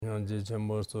현재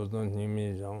첨보 소던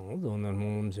님이랑 돈을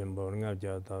몸 첨보가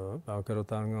되다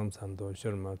바크로탄감 산도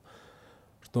셔마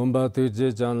돈바트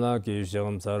제잔라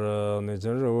기시험사라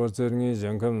내저로 저기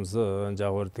정금서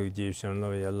자워트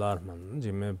기시험로 열라만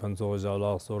지메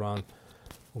번소자라 소란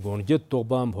我们多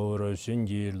半普罗寻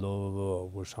机路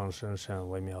无上生生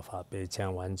微妙法被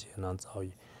千万劫难遭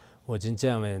遇。我今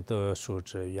见闻得数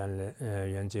之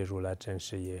缘觉如来真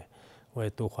实也，为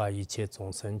度化一切众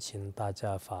生，请大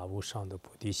家发无上的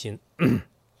菩提心。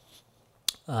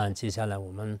接下来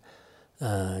我们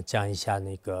讲一下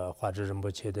那个华智仁波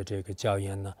切的这个教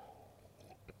言呢。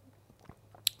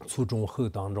初中后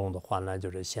当中的话呢，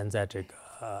就是现在这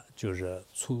个就是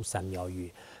初三妙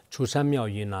语。初三妙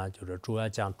语呢，就是主要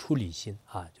讲出离心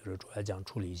啊，就是主要讲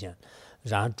出离心。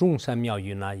然后中三妙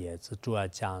语呢，也是主要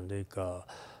讲这个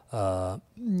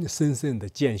深深的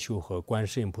见修和观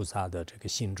世音菩萨的这个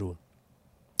心住。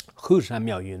后三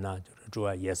妙语呢，就是主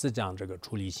要也是讲这个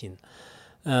出离心。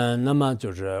那么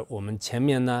就是我们前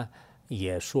面呢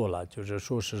也说了，就是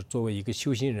说是作为一个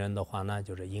修行人的话呢，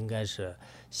就是应该是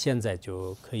现在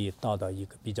就可以到一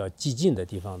个比较激进的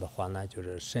地方的话呢，就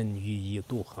是身语意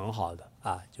度很好的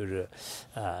啊，就是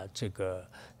这个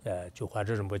就华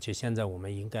智仁波切，现在我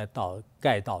们应该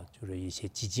盖到就是一些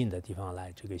激进的地方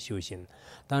来这个修行。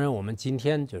当然，我们今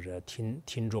天就是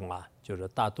听众啊，就是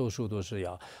大多数都是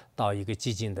要到一个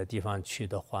激进的地方去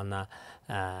的话呢，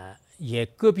也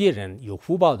个别人有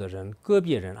福报的人，个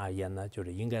别人而言呢，就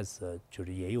是应该是就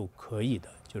是也有可以的，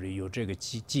就是有这个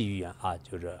机遇啊，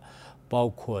就是包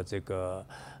括这个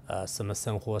什么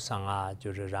生活上啊，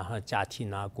就是然后家庭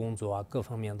啊、工作啊各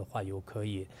方面的话有可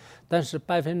以，但是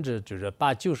就是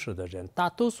80%-90%的人，大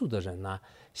多数的人呢，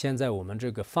现在我们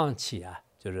这个放弃啊，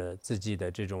就是自己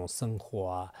的这种生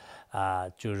活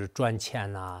就是赚钱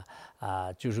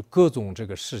就是各种这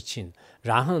个事情，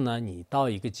然后呢，你到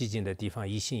一个激进的地方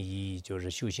一心一意就是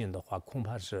修行的话，恐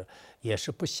怕也是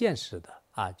不现实的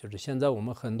啊。就是现在我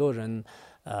们很多人，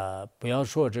不要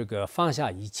说这个放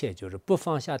下一切，就是不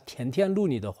放下天天努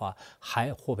力的话，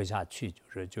还活不下去。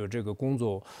就这个工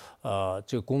作，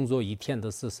这个工作一天都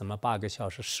是什么8个小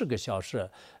时、10个小时，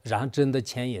然后挣的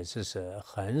钱也是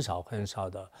很少很少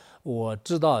的。我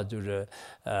知道，就是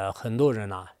很多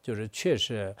人啊，就是确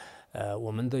实。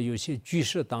我们的有些居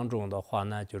士当中的话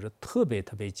呢，就是特别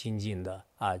特别精进的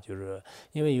啊，就是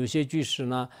因为有些居士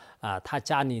呢他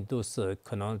家里都是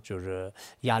可能就是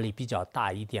压力比较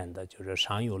大一点的，就是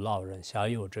上有老人，下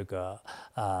有这个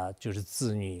就是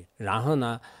子女，然后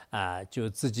呢就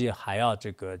自己还要这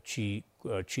个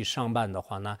去上班的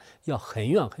话呢，要很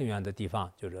远很远的地方，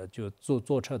就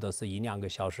坐车的是1-2个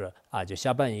小时啊，就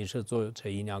下班也是坐车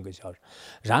1-2个小时，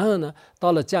然后呢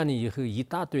到了家里以后一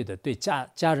大堆的对家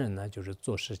人呢就是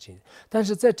做事情，但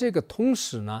是在这个同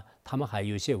时呢，他们还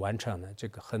有些完成了这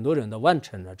个很多人的完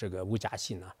成了这个无家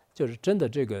心啊。就是真的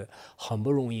这个很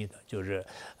不容易的，就是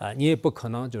你也不可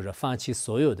能就是放弃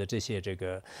所有的这些这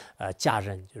个家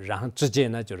人，然后直接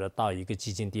呢就是到一个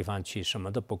激进地方去什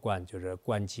么都不管，就是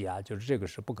关机啊，就是这个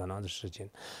是不可能的事情。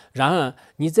然而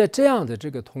你在这样的这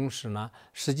个同时呢，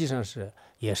实际上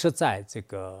也是在这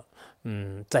个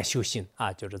在修行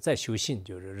啊，就是在修行，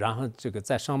就是然后这个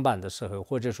在上班的时候，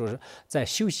或者说是在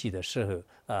休息的时候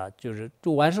就是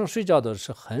晚上睡觉的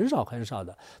是很少很少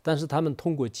的，但是他们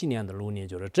通过几年的努力，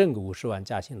就是整个50万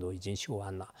家心都已经修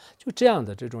完了。就这样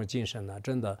的这种精神呢，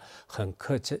真的很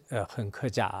可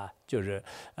嘉啊。就是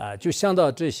就想到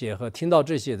这些和听到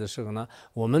这些的时候呢，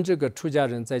我们这个出家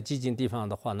人在激进地方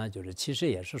的话呢，就是其实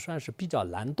也是算是比较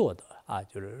懒惰的啊。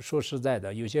就是说实在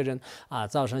的，有些人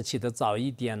早上起得早一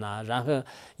点然后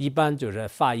一般就是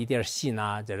发一点心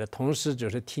就是同时就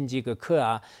是听几个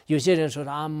课有些人说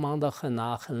忙得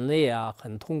很很累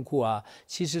很痛苦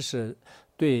其实是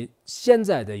对现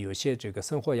在的有些这个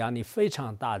生活压力非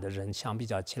常大的人相比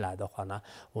较起来的话呢，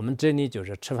我们这里就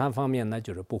是吃饭方面呢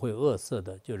就是不会饿死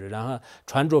的，就是然后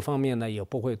穿着方面呢也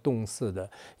不会冻死的。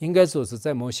应该说是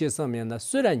在某些上面呢，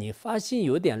虽然你发心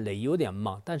有点累有点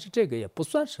忙，但是这个也不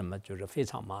算什么，就是非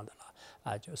常忙的了。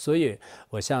所以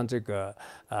我像这个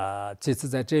这次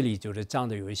在这里就是讲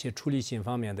的有一些出离心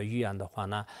方面的语言的话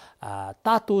呢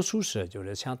大多数是就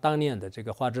是像当年的这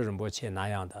个华智仁波切那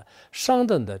样的上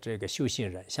等的这个修行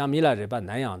人，像米拉热巴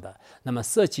那样的，那么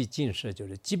色气尽是就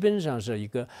是基本上是一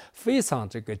个非常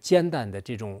这个简单的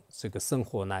这个生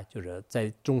活呢，就是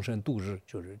在终身度日，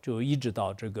就一直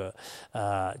到这个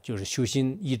就是修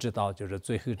行，一直到就是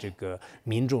最后这个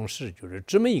民众是就是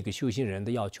这么一个修行人的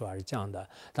要求而讲的。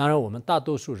当然我们大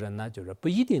多数人呢，就是不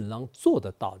一定能做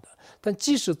得到的。但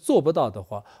即使做不到的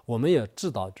话，我们也知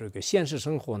道这个现实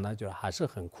生活呢，就是还是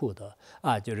很苦的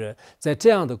啊。就是在这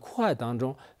样的苦海当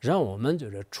中，让我们就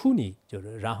是处理，就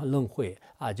是然后轮回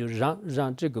啊，就是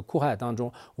让这个苦海当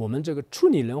中，我们这个处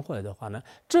理轮回的话呢，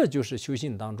这就是修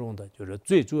行当中的就是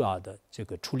最主要的这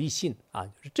个处理性啊，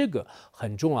就是这个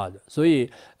很重要的。所以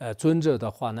尊者的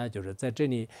话呢，就是在这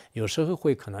里有时候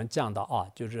会可能讲到啊，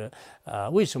就是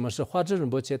为什么是华智仁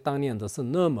波切当年的是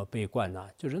那么悲观呢？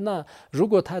就是那如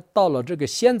果他到了这个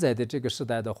现在的这个时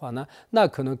代的话呢，那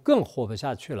可能更活不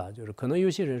下去了。就是可能有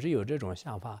些人是有这种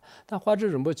想法，但华智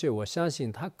仁波切我相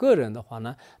信他个人的话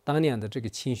呢，当年的这个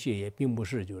情绪也并不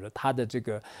是就是他的这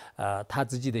个他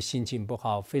自己的心情不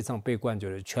好，非常悲观，就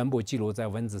是全部记录在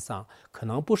文字上，可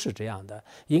能不是这样的。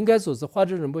应该说是华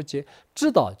智仁波切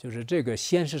知道就是这个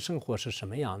现实生活是什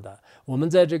么样的。我们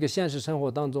在这个现实生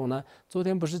活当中呢，昨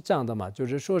天不是讲的嘛，就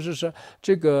是说是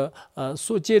这个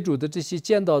所接触的这些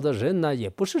见到的人呢，也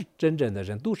不是真正的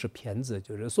人，都是骗子。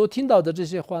就是所听到的这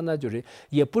些话呢，就是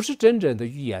也不是真正的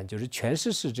语言，就是全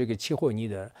是这个欺惑你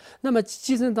的。那么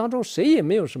基层当中谁也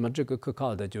没有什么这个可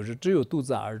靠的，就是只有肚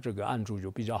子而这个按住就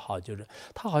比较好。就是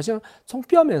他好像从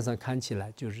表面上看起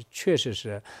来就是确实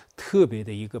是特别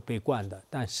的一个悲观的，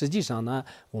但实际上呢，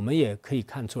我们也可以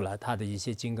看出来他的一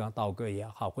些金刚道歌也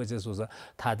好，或者说是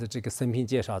他的这个生平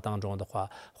介绍当中的话，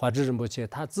华智仁波切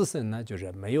他自身呢就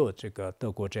是没有这个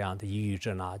得过这样的抑郁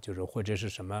症啊，就是或者是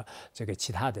什么这个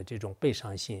其他的这种悲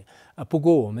伤性不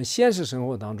过我们现实生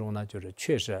活当中呢，就是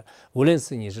确实无论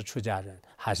是你是出家人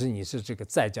还是你是这个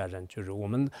在家人，就是我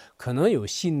们可能有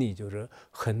心里就是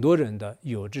很多人的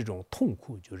有这种痛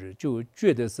苦，就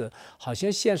觉得是好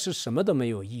像现实什么都没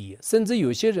有意义，甚至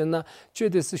有些人呢觉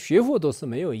得是学佛都是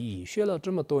没有意义，学了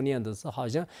这么多年的是好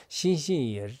像心性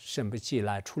也升不起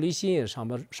来，出离心也上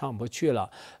不去了，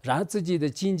然后自己的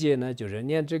境界呢就是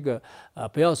连这个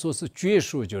不要说是觉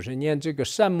数，就是连这个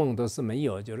善梦都是没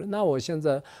有，就是那我现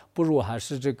在不如还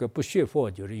是这个不学佛，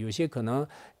就是有些可能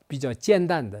比较简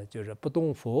单的，就是不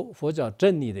懂佛教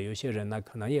真理的有些人呢，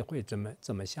可能也会这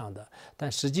么想的。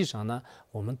但实际上呢，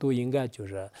我们都应该就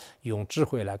是用智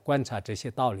慧来观察这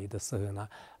些道理的时候呢，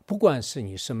不管是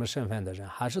你什么身份的人，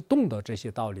还是懂得这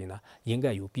些道理呢，应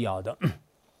该有必要的。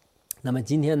那么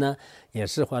今天呢，也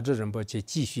是华智仁波切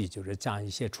继续就是讲一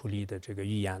些处理的这个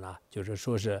语言了，就是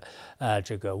说是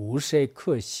这个无谁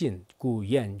可信，故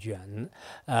厌倦，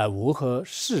无何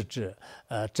事之，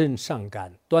正上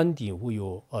感，端地无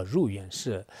有，入远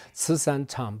事，慈善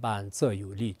常伴，则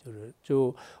有利。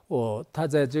他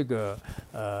在这个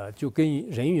就跟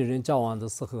人与人交往的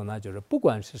时候呢，就是不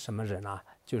管是什么人啊，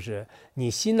就是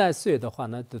你心来碎的话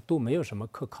呢，都没有什么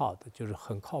可靠的，就是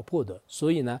很靠谱的，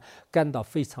所以呢，感到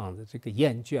非常的这个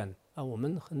厌倦啊。我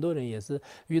们很多人也是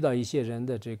遇到一些人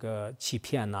的这个欺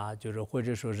骗呐，就是或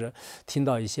者说是听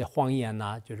到一些谎言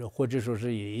呐，就是或者说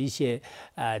是有一些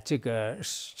这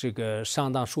个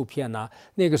上当受骗呐，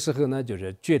那个时候呢，就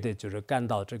是觉得就是感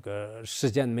到这个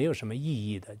世间没有什么意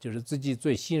义的，就是自己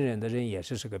最信任的人也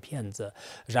是个骗子，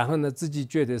然后呢，自己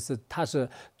觉得他是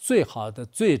最好的、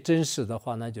最真实的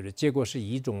话呢，就是结果是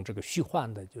一种这个虚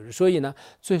幻的，就是所以呢，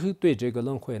最后对这个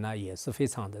轮回呢也是非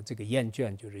常的这个厌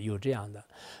倦，就是有这样的。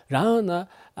然后呢，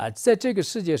在这个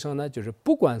世界上呢，就是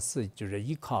不管是就是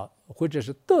依靠或者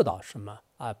是得到什么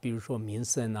啊，比如说名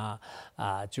声啊，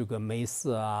这个美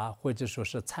色啊，或者说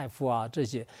是财富啊这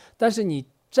些，但是你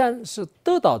暂时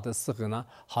得到的时候呢，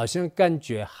好像感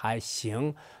觉还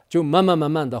行。就慢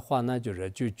慢的话呢，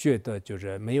就觉得就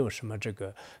是没有什么这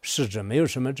个实质，没有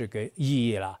什么这个意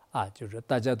义了啊。就是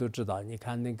大家都知道，你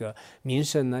看那个名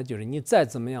声呢，就是你再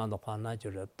怎么样的话呢，就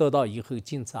是得到以后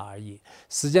仅此而已。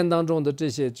时间当中的这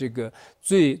些这个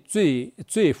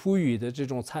最富裕的这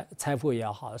种财富也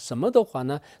好，什么的话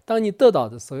呢，当你得到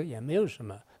的时候也没有什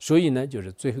么。所以呢，就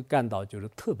是最后感到就是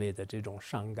特别的这种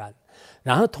伤感，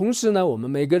然后同时呢，我们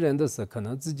每个人的是可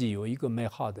能自己有一个美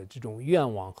好的这种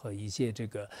愿望和一些这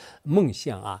个梦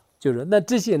想啊，就是那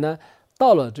这些呢，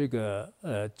到了这个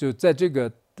就在这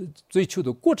个追求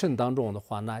的过程当中的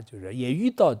话呢，就是也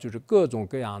遇到就是各种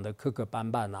各样的磕磕绊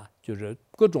绊呐，就是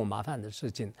各种麻烦的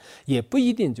事情，也不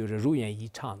一定就是如愿以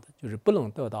偿的，就是不能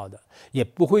得到的，也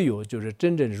不会有就是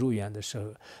真正如愿的时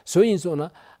候。所以说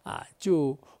呢，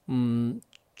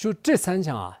就这三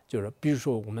项啊，就是比如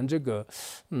说我们这个，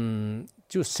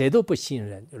就谁都不信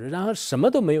任，就是然后什么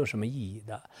都没有什么意义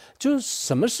的，就是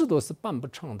什么事都是办不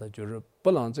成的，就是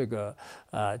不能这个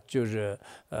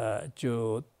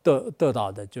就得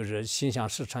到的，就是心想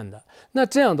事成的。那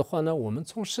这样的话呢，我们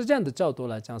从实践的角度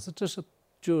来讲，这是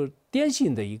就典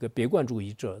型的一个悲观主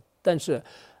义者。但是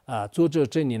作者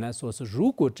这里呢说是，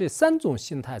如果这3种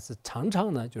心态是常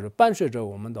常呢，就是伴随着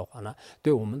我们的话呢，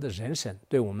对我们的人生，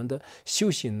对我们的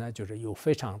修行呢，就是有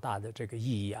非常大的这个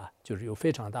意义啊，就是有非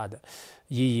常大的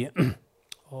意义。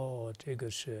哦，这个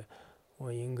是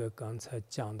我应该刚才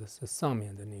讲的是上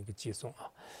面的那个寄送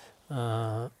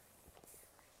啊，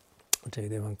这个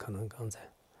地方可能刚才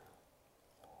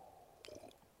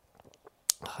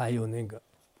还有那个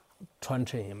传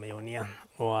承也没有念，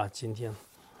哇，今天。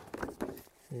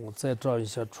我再照一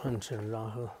下传承，然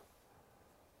后，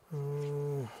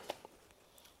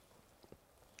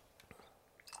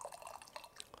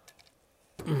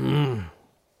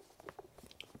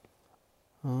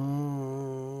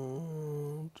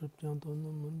这边都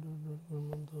那么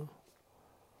多，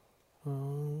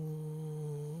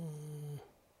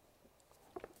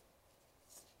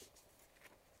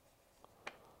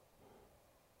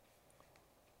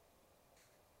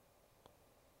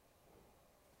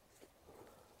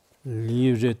离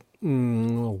日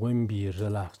温比日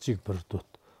啦，这个不是多，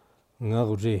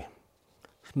我这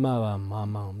妈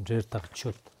妈这大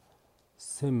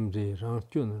chút，sem这让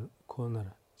就能可能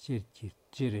接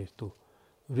着多，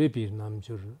日比nam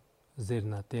就是这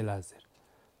那得啦这，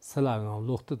斯拉个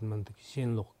落得们的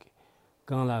先落的，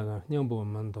刚那个娘不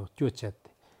们都就接的，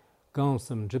刚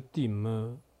什这地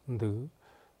么的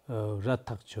热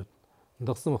大chút，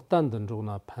那什么单等中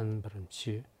那盘不人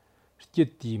去，这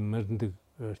地么的。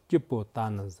这波大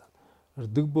那子，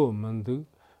这波们都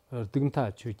等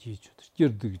他去记住，这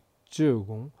的这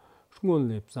个我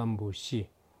来三步西，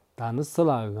但是斯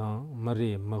拉个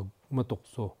没读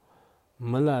书，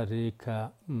没拉这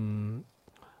个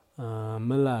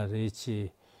没拉这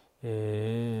些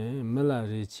没拉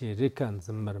这些这看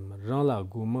怎么让拉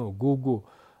古么古古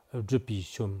这必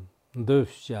须都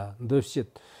些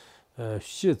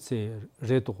学在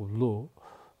热读路，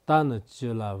但是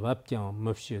只拉外边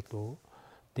没学多。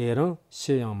대랑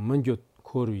시양 먼저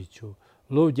코르이죠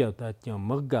로자다 짱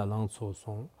먹가랑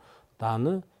소송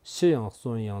다는 시양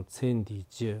손양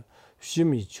첸디지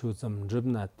심이 추점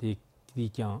르브나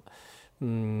디디짱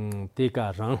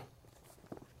대가랑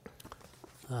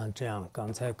这样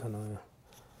刚才可能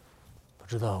不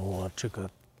知道我这个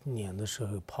念的时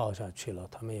候泡下去了，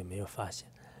他们也没有发现。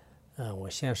我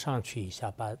先上去一下，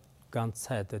把刚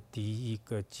才的第一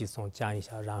个寄送讲一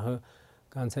下，然后。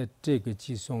刚才这个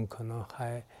寄送可能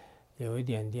还有一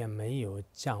点点没有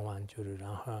讲完，就是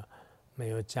然后没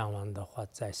有讲完的话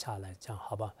再下来讲，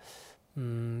好吧？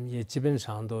也基本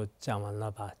上都讲完了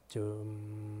吧？就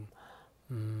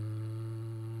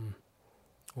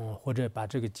或者把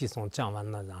这个寄送讲完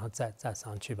了，然后再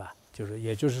上去吧。就是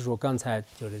也就是说，刚才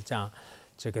就是讲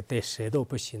这个对谁都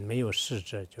不行，没有实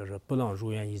质，就是不能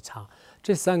如愿以偿。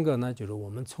这3个呢，就是我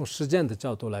们从实践的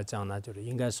角度来讲呢，就是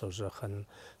应该说是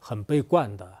很悲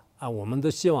观的啊。我们的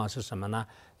希望是什么呢？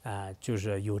就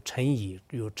是有诚意、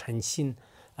有诚心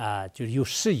就是有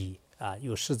实意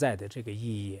有实在的这个意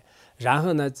义。然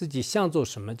后呢，自己想做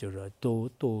什么，就是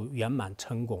都圆满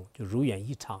成功，就如愿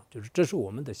以偿，就是这是我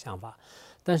们的想法。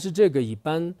但是这个一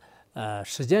般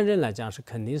实践人来讲是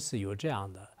肯定是有这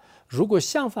样的。如果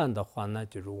相反的话呢，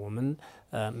就是我们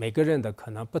每个人的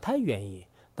可能不太愿意。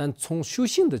但从修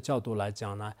行的角度来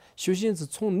讲呢，修行是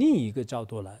从另一个角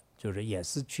度来，就是也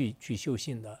是去修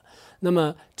行的。那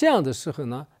么这样的时候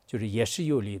呢，就是也是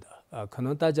有利的。可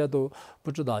能大家都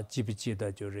不知道记不记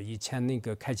得，就是以前那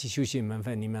个开启修行门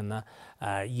分里面呢，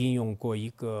引用过一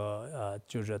个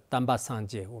就是丹巴桑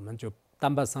杰，我们就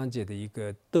丹巴桑杰的一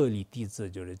个得力弟子，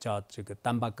就是叫这个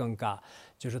丹巴更嘎。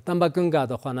就是丹巴更嘎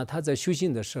的话呢，他在修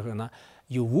行的时候呢，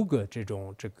有5个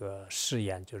这个誓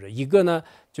言，就是一个呢，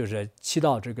就是祈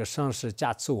祷这个上师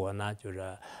加持我呢，就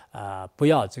是不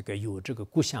要这个有这个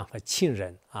故乡和亲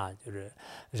人就是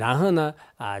然后呢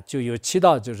就有祈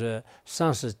祷就是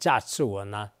上师加持我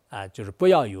呢就是不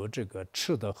要有这个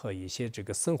吃的和一些这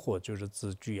个生活就是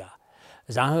资具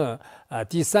然后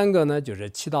第3个呢就是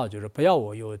祈祷就是不要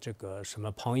我有这个什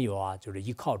么朋友就是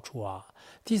依靠处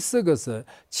第4个是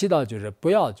祈祷就是不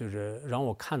要就是让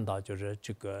我看到就是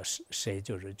这个谁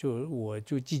就我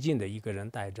就寂静的一个人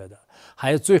带着的。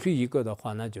还有最后一个的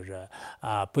话呢就是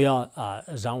不要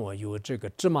让我有这个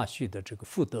芝麻须的这个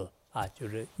福德就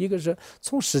是一个是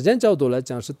从时间角度来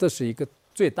讲是这是一个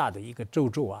最大的一个咒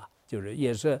咒就是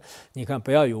也是你看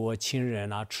不要有我亲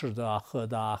人吃的喝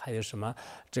的还有什么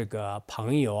这个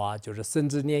朋友就是甚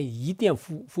至连一点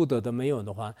福德都没有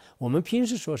的话，我们平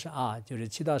时说是就是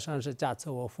祈祷上师加持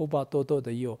我福报多多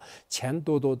的有，钱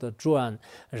多多的赚，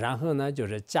然后呢就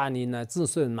是家里呢子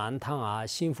孙满堂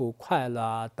幸福快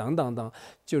乐等等等，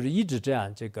就是一直这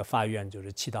样这个发愿就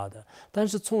是祈祷的。但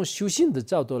是从修行的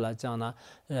角度来讲呢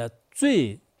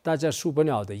最大家受不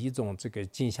了的一种这个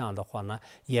镜像的话呢，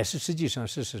也是实际上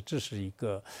这是一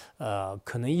个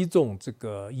可能一种这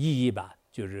个意义吧。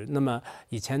就是那么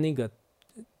以前那个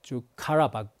就卡拉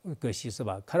巴戈西是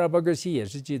吧？卡拉巴戈西也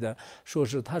是记得说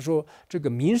是他说这个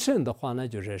名胜的话呢，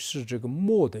是这个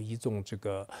墨的一种这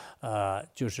个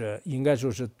就是应该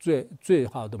说是最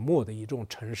好的墨的一种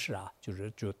城市啊，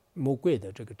就墨贵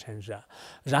的这个城市啊。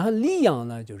然后溧阳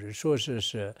呢，就是说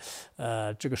是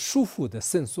这个舒服的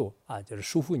圣所啊，就是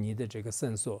舒服尼的这个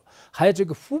圣所。还有这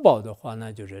个福宝的话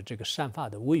呢，就是这个善法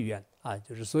的位院啊，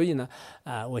就是所以呢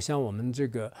我想我们这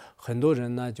个很多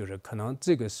人呢，就是可能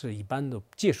这个是一般都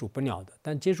接受不了的，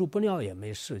但接受不了也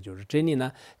没事。就是这里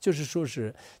呢，就是说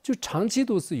是就长期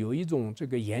都是有一种这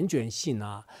个厌倦性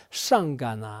啊、伤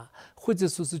感啊，或者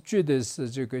说是觉得是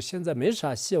这个现在没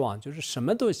啥希望，就是什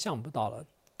么都想不到了。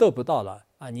得不到了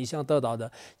啊！你想得到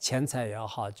的钱财也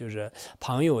好，就是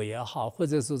朋友也好，或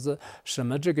者说是什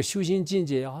么这个修行境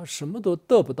界也好，什么都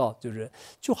得不到，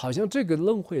就好像这个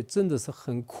轮回真的是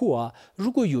很酷啊！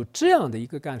如果有这样的一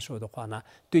个感受的话呢，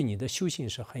对你的修行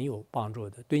是很有帮助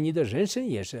的，对你的人生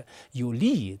也是有利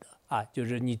益的。啊，就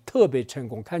是你特别成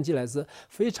功，看起来是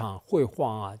非常辉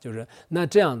煌啊，就是那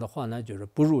这样的话呢，就是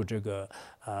不如这个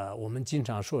我们经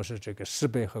常说是这个失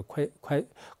败和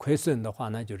亏损的话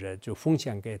呢，就奉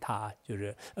献给他，就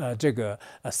是这个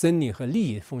生命和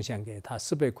利益奉献给他，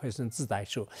失败亏损自在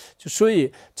受。就所以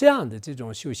这样的这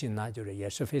种修行呢，就是也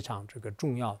是非常这个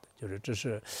重要的，就是这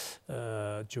是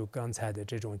就刚才的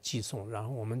这种寄送，然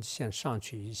后我们先上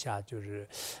去一下，就是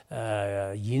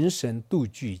淫神度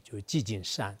具就寂静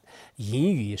善。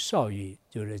淫语少语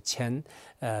就是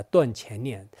断前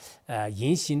念，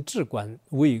淫行治官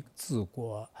为治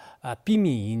国必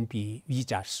命淫比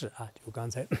위자事啊，就刚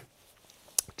才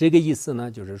这个意思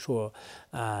呢，就是说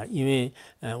因为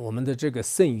我们的这个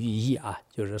圣与义啊，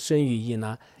就是圣与义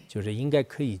呢，就是应该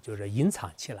可以就是隐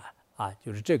藏起来。啊，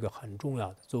就是这个很重要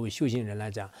的。作为修行人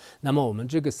来讲，那么我们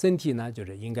这个身体呢，就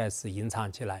是应该是隐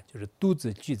藏起来，就是独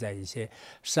自居在一些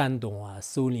山洞啊、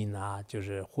森林啊，就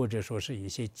是或者说是一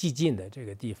些寂静的这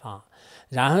个地方。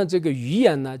然后这个语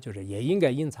言呢，就是也应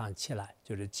该隐藏起来，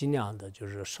就是尽量的，就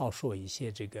是少说一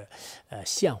些这个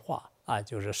闲话啊，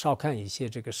就是少看一些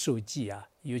这个手机啊。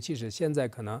尤其是现在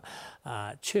可能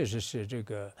确实是这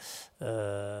个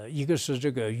一个是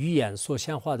这个语言说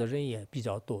闲话的人也比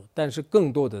较多，但是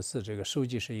更多的是这个手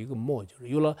机是一个魔，就是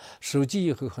有了手机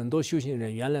以后，很多修行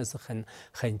人原来是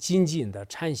很精进的、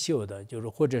禅修的，就是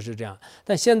或者是这样，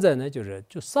但现在呢，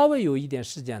就稍微有一点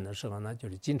时间的时候呢，就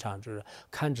是经常就是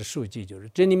看着手机，就是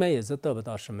这里面也是得不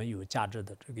到什么有价值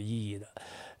的这个意义的。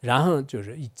然后就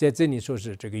是在这里说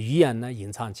是这个语言呢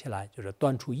隐藏起来，就是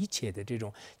断除一切的这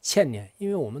种牵念，因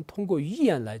为我们通过语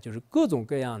言来就是各种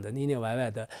各样的里里外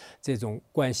外的这种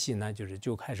关系呢，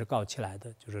就开始搞起来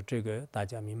的，就是这个大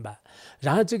家明白。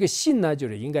然后这个心呢，就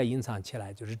是应该隐藏起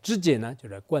来，就是直接呢就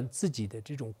是观自己的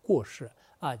这种过失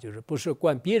啊，就是不是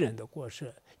观别人的过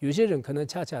失。有些人可能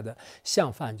恰恰的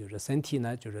相反，就是身体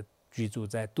呢就是居住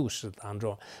在都市当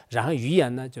中，然后语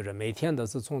言呢，就是每天都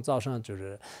是从早上就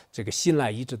是这个醒来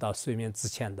一直到睡眠之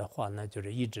前的话呢，就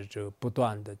是一直就不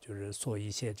断的就是说一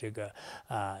些这个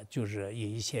就是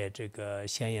一些这个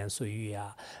闲言碎语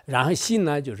啊，然后心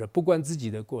呢就是不管自己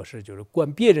的过失，就是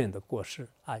管别人的过失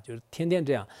啊，就是天天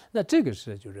这样。那这个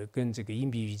是就是跟这个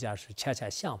隐蔽瑜伽是恰恰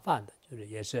相反的。就是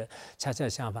也是恰恰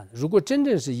相反的。如果真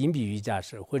正是隐蔽瑜伽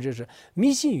师或者是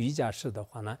迷信瑜伽师的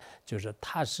话呢，就是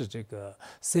他是这个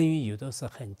身语有的是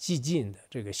很寂静的，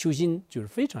这个修行就是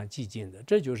非常寂静的，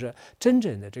这就是真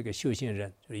正的这个修行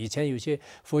人。就是以前有些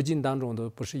佛经当中都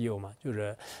不是有嘛，就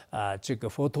是这个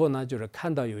佛陀呢，就是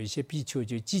看到有一些比丘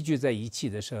就集聚在一起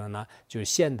的时候呢，就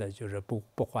显得就是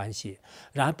不欢喜。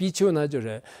然后比丘呢，就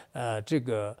是这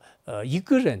个一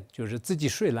个人就是自己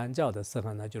睡懒觉的时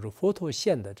候呢，就是佛陀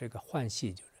现的这个欢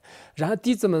喜，就是。然后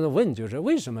弟子们问，就是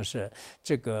为什么是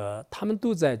这个他们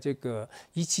都在这个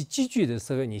一起集聚的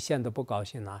时候，你现在不高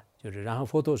兴呢？就是然后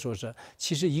佛陀说是，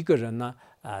其实一个人呢，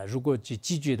如果去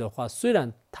集聚的话，虽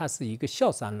然他是一个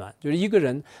小散乱，就是一个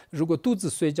人如果独自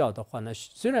睡觉的话呢，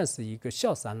虽然是一个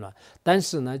小散乱，但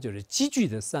是呢，就是集聚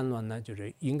的散乱呢，就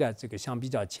是应该这个相比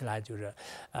较起来，就是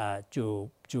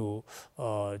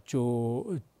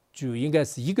就应该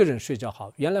是一个人睡觉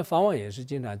好。原来法王也是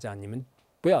经常讲，你们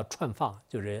不要串访，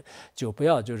就不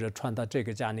要串到这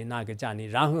个家里那个家里，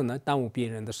然后呢耽误别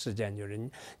人的时间，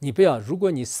你不要，如果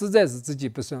你实在是自己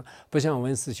不想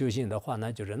闻思修行的话，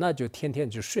那就天天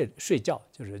就睡觉，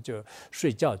就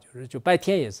睡觉，就白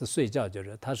天也是睡觉，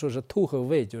他说是头和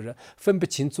尾分不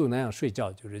清楚那样睡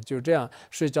觉，就这样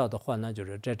睡觉的话呢，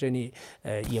在这里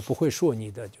也不会说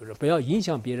你的，不要影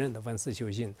响别人的闻思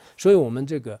修行。所以我们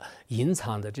这个隐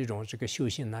藏的这个修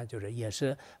行呢，也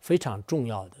是非常重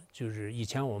要的。以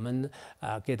前我们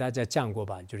给大家讲过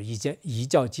吧，遗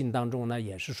教经当中呢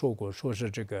也是说过，说是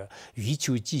这个欲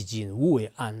求寂静，无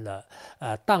为安乐，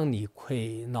当离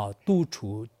亏恼，独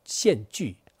处现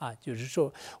具。就是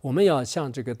说我们要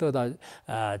像这个得到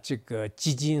这个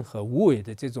寂静和无为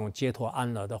的这种解脱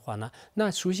安乐的话呢，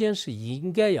那首先是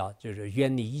应该要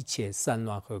远离一切散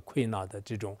乱和亏恼的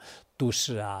这种都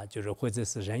市啊，或者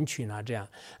是人群啊这样，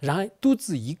然后独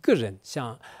自一个人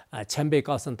像前辈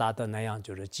高僧大德那样，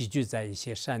寄居在一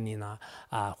些山林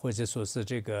或者说是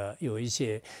这个有一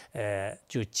些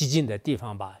就寂静的地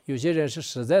方吧。有些人是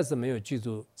实在是没有居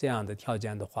住这样的条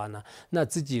件的话呢，那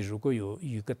自己如果有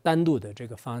一个单独的这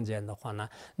个房间的话呢，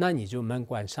那你就门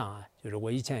关上啊。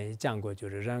我以前也讲过，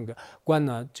让个关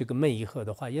了这个门以后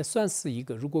的话，也算是一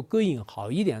个，如果隔音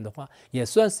好一点的话，也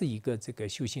算是一个这个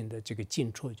修行的这个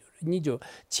进处，你就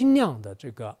尽量的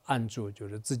这个按住，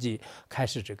自己开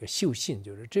始这个修行，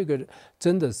这个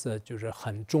真的是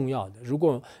很重要的。如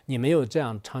果你没有这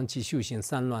样长期修行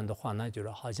散乱的话，那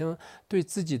好像对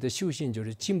自己的修行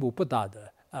进步不大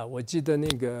的我记得那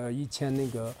个以前那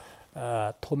个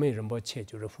托梅仁波切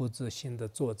佛子心的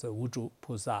作者无著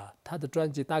菩萨，他的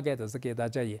传记大概都是给大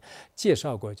家也介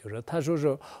绍过，他说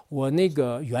是我那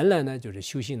个原来呢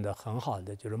修行的很好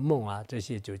的，梦这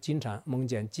些经常梦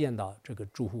见到这个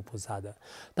诸佛菩萨的，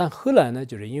但后来呢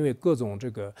因为各种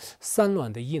这个散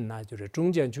乱的因呢，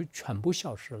中间就全部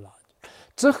消失了。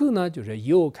之后呢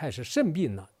又开始生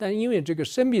病了，但因为这个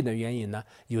生病的原因呢，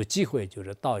有机会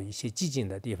到一些寂静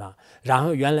的地方，然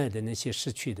后原来的那些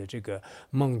失去的这个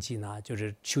梦境呢，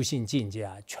修行境界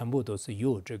全部都是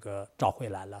又这个找回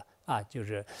来了。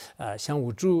像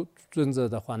无著尊者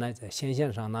的话呢，在显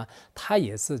现上呢，他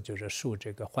也是受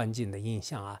这个环境的影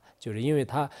响因为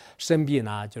他生病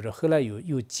呢，后来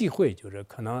有机会，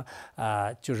可能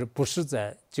不是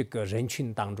在这个人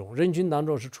群当中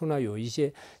是除了有一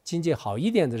些境界好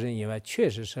一点的人以外，确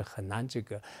实是很难这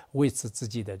个维持自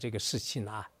己的这个事情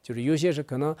有些是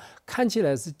可能看起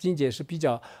来是境界是比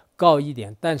较高一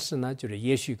点，但是呢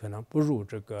也许可能不如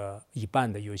这个一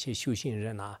般的有些修行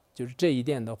人这一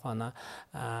点的话呢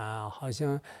好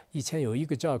像以前有一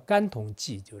个叫甘统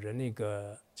记，那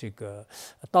个这个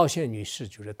道宣女士，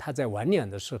她在晚年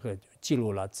的时候记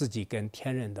录了自己跟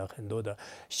天人的很多的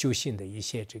修行的一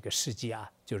些这个事迹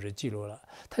记录了。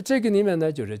她这个里面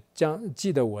呢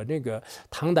记得我那个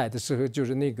唐代的时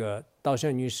候，那个道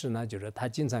宣女士呢，她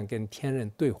经常跟天人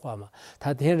对话嘛，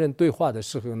她天人对话的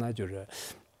时候呢，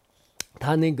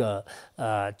他那个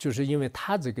因为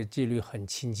他这个纪律很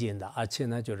清净的，而且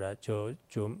呢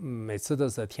就每次都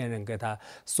是天人给他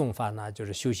送饭呢，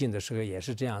修行的时候也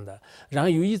是这样的。然后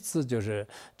有一次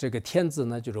这个天子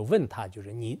呢问他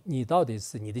你到底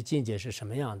是你的境界是什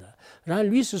么样的？然后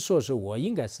律师说是我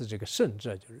应该是这个圣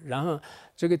者，然后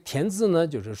这个天子呢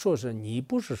说是你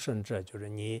不是圣者，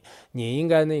你应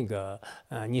该那个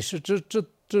你是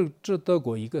只得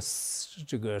过一个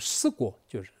这个四果，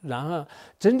然后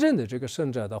真正的这个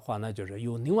圣者的话呢，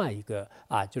有另外一个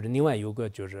另外有个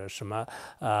什么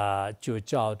就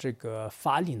叫这个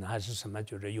法领还是什么，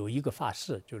有一个法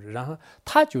师，然后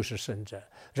他就是圣者。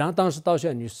然后当时道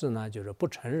宣女士呢不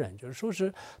承认，说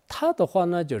是他的话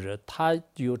呢他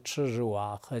有吃肉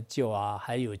喝酒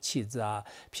还有妻子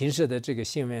平时的这个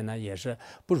行为呢也是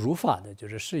不如法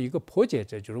的，是一个破解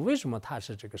者，为什么他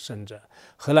是这个圣者？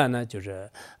后来呢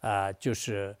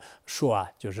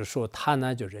说他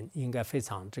呢应该非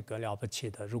常这个了不起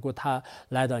的，如果他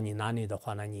来到你那里的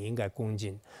话呢，你应该恭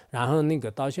敬。然后那个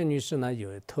道宣女士呢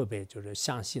有特别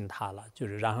相信他了，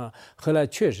然后后来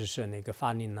确实是那个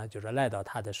法令呢来到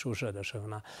他的宿舍的时候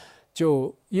呢，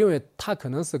就因为他可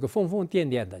能是个疯疯癫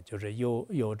癫的，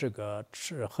有这个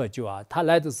吃喝酒他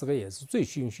来的时候也是醉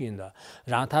醺醺的，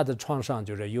然后他的床上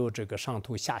有这个上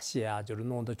吐下泻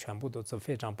弄得全部都是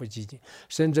非常不寂静，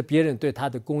甚至别人对他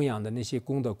的供养的那些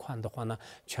功德款的话呢，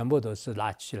全部都是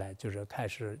拿起来开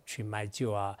始去买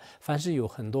酒凡是有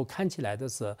很多看起来的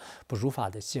是不如法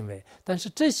的行为，但是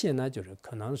这些呢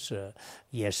可能是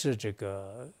也是这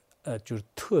个就是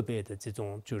特别的这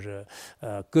种就是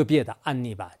个别的案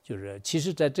例吧，就是其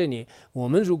实在这里我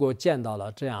们如果见到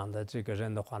了这样的这个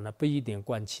人的话呢，不一定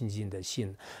观清净的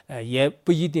心，也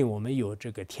不一定我们有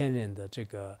这个天人的这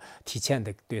个提前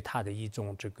的对他的一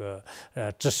种这个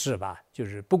指示吧。就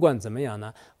是不管怎么样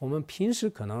呢，我们平时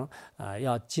可能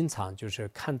要经常就是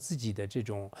看自己的这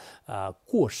种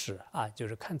过失啊，就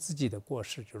是看自己的过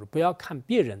失，就是不要看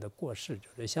别人的过失，就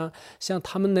是像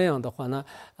他们那样的话呢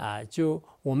就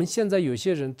我们现在有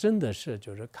些人真的是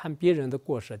就是看别人的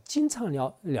过失，经常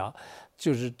聊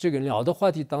就是这个聊的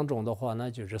话题当中的话呢，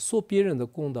就是说别人的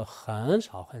功德很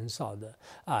少的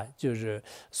啊，就是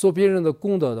说别人的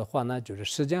功德的话呢，就是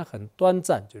时间很短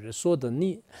暂，就是说的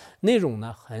内容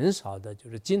呢很少的，就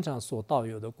是经常说道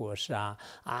友的过失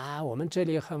我们这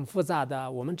里很复杂的，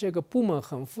我们这个部门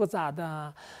很复杂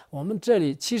的，我们这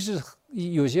里其实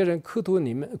有些人课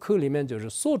里面就是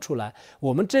说出来，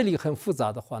我们这里很复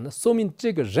杂的话，那说明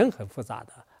这个人很复杂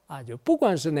的。就不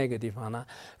管是那个地方呢，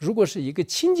如果是一个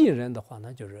亲近人的话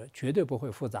呢，就是绝对不会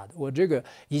复杂的。我这个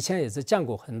以前也是讲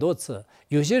过很多次，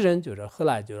有些人就是后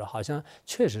来就是好像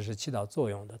确实是起到作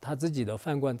用的，他自己的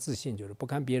反观自信，就是不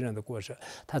看别人的过失，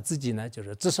他自己呢就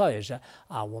是至少也是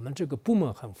我们这个部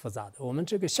门很复杂的，我们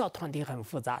这个小团体很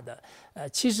复杂的，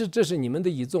其实这是你们的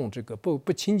一种这个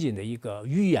不亲近的一个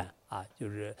语言。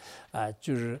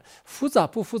就是复杂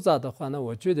不复杂的话呢，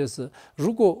我觉得是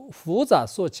如果复杂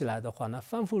说起来的话呢，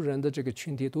凡夫人的这个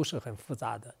群体都是很复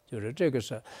杂的，就是这个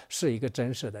是一个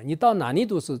真实的，你到哪里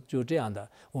都是就这样的。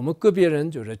我们个别人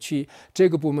就是去这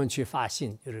个部门去发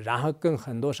信，就是然后跟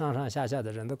很多上上下下的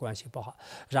人的关系不好，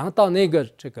然后到那个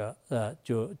这个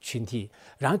就群体，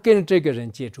然后跟这个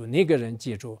人接触，那个人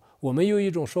接触。我们有一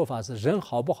种说法是人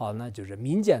好不好呢？就是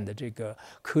民间的这个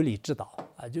科理指导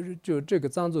就这个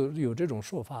藏族有这种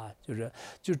说法，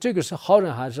就这个是好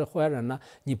人还是坏人呢？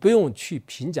你不用去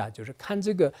评价，就是看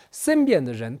这个身边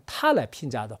的人他来评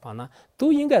价的话呢，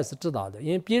都应该是知道的，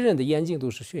因为别人的眼睛都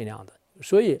是雪亮的。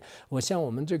所以我想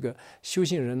我们这个修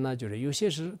行人呢，就是有些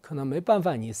是可能没办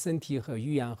法，你身体和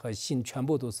语言和心全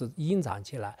部都是隐藏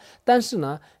起来，但是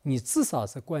呢你至少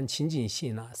是观清净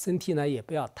心呢，身体呢也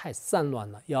不要太散乱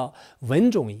了，要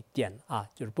稳重一点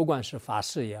就是不管是法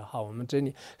师也好，我们这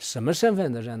里什么身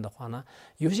份的人的话呢，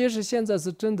有些是现在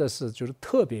是真的是就是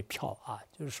特别飘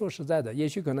就是说实在的，也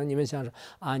许可能你们想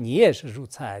说你也是入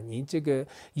菜，你这个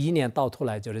一年到头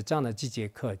来就是讲了几节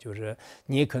课，就是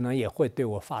你可能也会对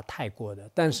我发太过的，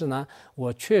但是呢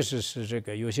我确实是这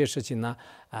个有些事情呢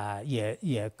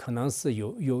也可能是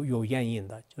有原因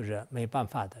的，就是没办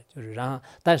法的，就是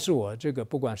但是我这个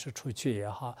不管是出去也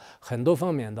好，很多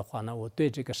方面的话呢，我对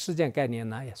这个时间概念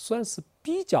呢也算是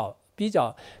比较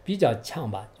强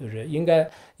吧，就是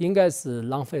应该是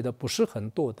浪费的不是很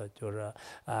多的，就是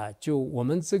就我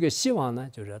们这个希望呢，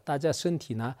就是大家身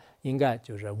体呢应该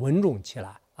就是稳重起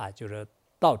来就是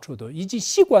到处都已经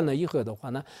习惯了以后的话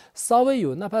呢，稍微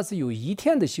哪怕是有一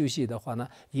天的休息的话呢，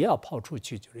也要跑出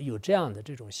去，就是有这样的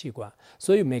这种习惯。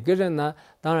所以每个人呢，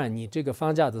当然你这个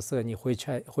放假的时候你回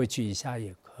去一下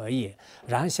也可以，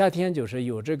然后夏天就是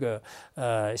有这个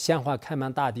鲜花开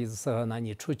满大地的时候呢，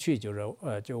你出去就是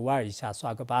就玩一下，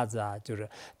刷个八字就是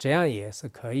这样也是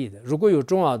可以的。如果有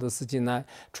重要的事情呢，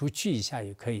出去一下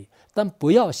也可以，但不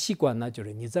要习惯呢，就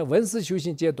是你在文思修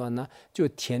行阶段呢，就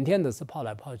天天的是跑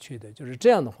来跑去的，就是这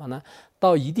样的话呢，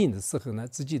到一定的时候呢，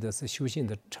自己的是修行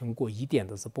的成果一点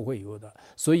都是不会有的。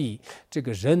所以这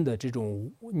个人的这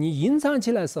种你隐藏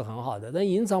起来是很好的，但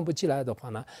隐藏不起来的话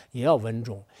呢，也要稳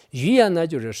重。语言呢，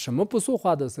就是什么不说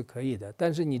话都是可以的，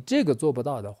但是你这个做不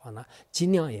到的话呢，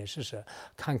尽量也是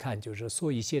看看，就是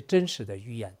说一些真实的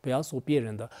语言，不要说别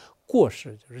人的过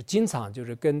失，就是经常就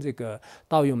是跟这个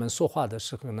道友们说话的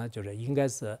时候呢，就是应该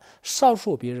是少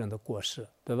说别人的过失，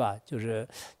对吧？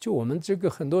就我们这个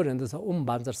很多人的时候，我们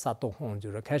班子撒东红，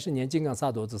就是开始念金刚萨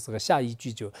埵的时候，下一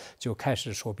句就开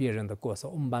始说别人的过失，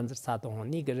我们班子撒东红，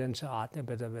那个人是对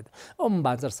不对？我们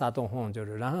班子撒东红，就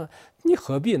是然后你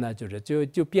何必呢？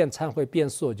就边忏悔边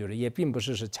说，就是也并不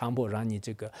是强迫让你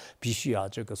这个必须要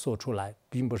这个说出来，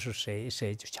并不是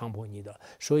谁就强迫你的，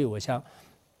所以我想。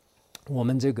我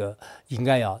们这个应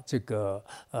该要这个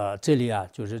这里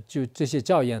就这些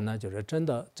教研呢，就是真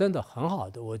的很好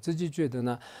的。我自己觉得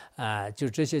呢，就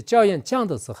这些教研讲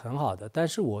的是很好的，但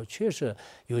是我确实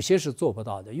有些是做不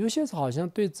到的，有些是好像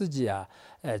对自己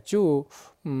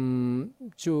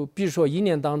就比如说一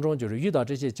年当中，就是遇到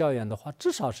这些教研的话，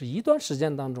至少是一段时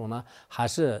间当中呢，还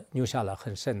是留下了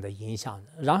很深的影响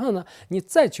的。然后呢，你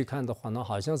再去看的话呢，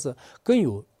好像是更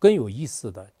有意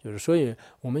思的，就是所以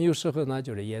我们有时候呢，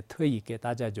就是也特意给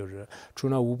大家就是除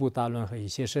了五部大论和一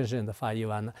些深深的法义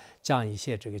外呢，讲一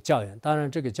些这个教研。当然，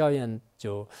这个教研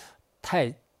就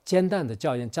煎蛋的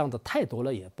教员降的太多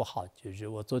了也不好，就是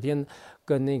我昨天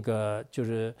跟那个就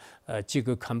是几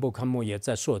个堪布也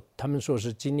在说，他们说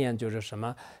是今年就是什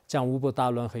么降无波大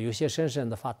论和有些深深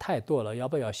的法太多了，要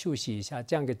不要休息一下，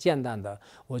降个简单的？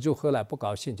我就后来不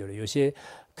高兴，就是有些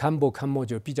堪布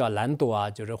就比较懒惰啊，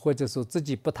就是或者说自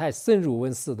己不太深入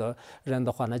文思的人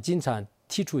的话呢，经常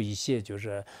提出一些就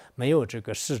是没有这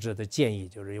个实质的建议，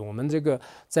就是我们这个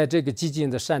在这个寂静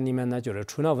的山里面呢，就是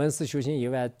除了文思修行以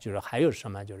外，就是还有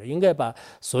什么，就是应该把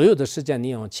所有的时间利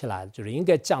用起来，就是应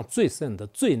该讲最深的、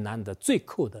最难的、最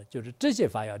酷的，就是这些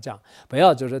法要讲，不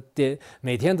要就是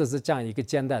每天都是讲一个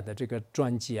简单的这个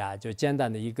专辑啊，就简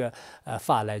单的一个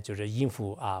法来就是应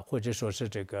付啊，或者说是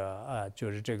这个就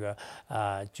是这个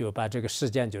就把这个时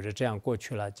间就是这样过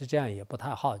去了，就这样也不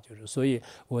太好，就是所以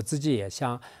我自己也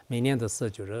想每年的事，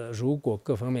就是如果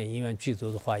各方面因缘具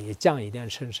足的话，也讲一点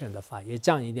深深的法，也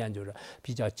讲一点就是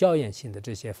比较教研性的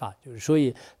这些法，就是所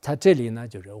以它这里呢，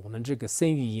就是我们这个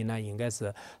僧语义呢，应该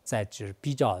是在就是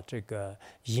比较这个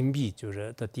隐蔽就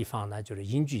是的地方呢，就是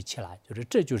隐居起来，就是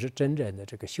这就是真正的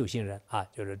这个修行人啊，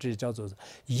就是这叫做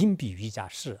隐蔽瑜伽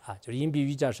士啊，就是隐蔽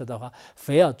瑜伽士的话，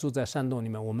非要住在山洞里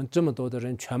面，我们这么多的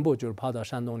人全部就是跑到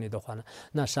山洞里的话呢，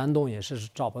那山洞也是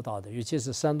找不到的，尤其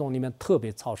是山洞里面特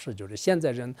别潮湿，就是现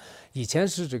在人以前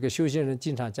是这个修行人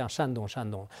经常讲山洞，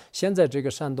现在这个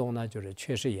山洞呢，就是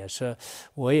确实也是，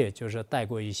我也就是带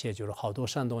过一些，就是好多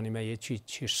山洞里面也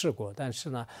去试过，但是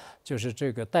呢，就是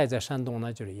这个待在山洞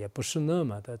呢，就是也不是那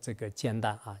么的这个简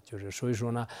单啊，就是所以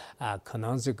说呢，可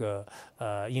能这个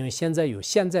因为现在有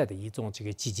现在的一种这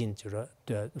个基金就是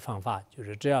的方法，就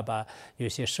是只要把有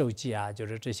些手机啊，就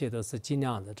是这些都是尽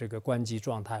量的这个关机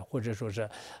状态，或者说是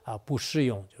不适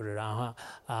用，就是然后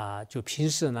就平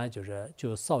时呢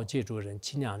就少借助人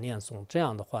尽量念诵，这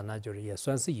样的话呢，就是也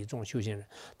算是一种修行人。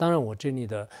当然，我这里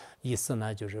的意思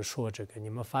呢，就是说这个你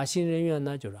们发心人员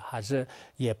呢，就是还是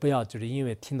也不要就是因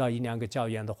为听到1-2个教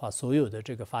员的话，所有的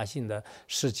这个发心的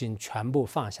事情全部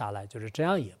放下来，就是这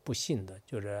样也不行的。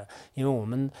就是因为我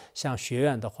们像学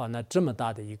院的话，那这么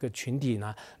大的一个群体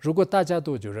呢，如果大家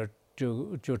都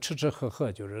就吃喝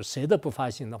喝，就是谁都不发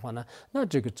心的话呢，那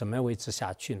这个怎么维持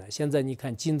下去呢？现在你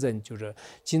看竞争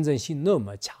性那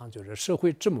么强，就是社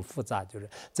会这么复杂，就是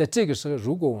在这个时候，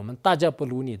如果我们大家不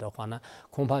努力的话呢，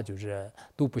恐怕就是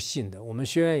都不行的。我们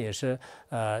学院也是，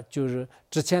就是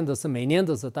之前都是每年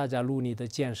都是大家努力的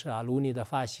建设啊，努力的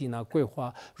发心啊，规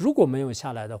划，如果没有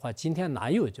下来的话，今天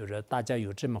哪有就是大家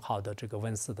有这么好的这个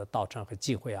文思的道场和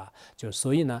机会啊？就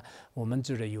所以呢，我们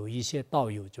就是有一些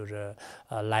道友就是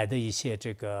来的一些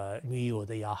这个女友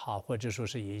的也好，或者说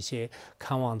是有一些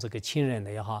看望这个亲人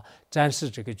的也好，暂时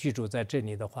这个居住在这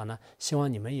里的话呢，希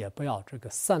望你们也不要这个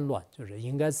散乱，就是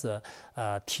应该是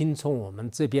听从我们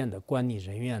这边的管理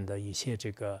人员的一些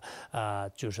这个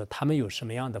就是他们有什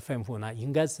么样的吩咐呢，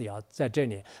应该是要在这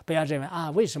里，不要认为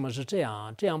为什么是这样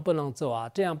啊，这样不能走啊，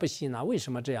这样不行啊，为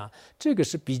什么这样？这个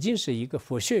是毕竟是一个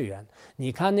佛学院，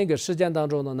你看那个实践当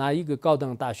中的哪一个高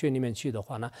等大学里面去的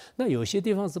话呢，那有些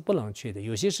地方是不能去的，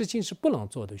有些事情是不能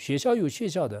做的，学校有学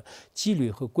校的纪律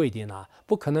和规定啊，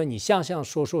不可能你像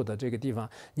说的这个地方，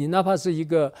你哪怕是一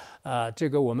个这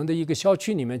个我们的一个校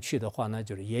区里面去的话呢，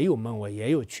就是也有门卫，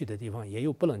也有去的地方，也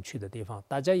有不能去的地方，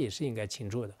大家也是应该清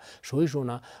楚的。所以说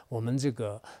呢，我们这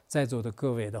个在座的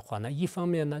各位的话呢，一方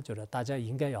面呢，就是大家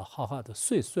应该要好好的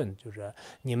随顺，就是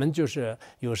你们就是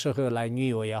有时候来旅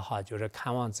游也好，就是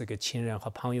看望这个亲人和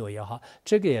朋友也好，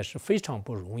这个也是非常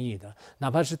不容易的。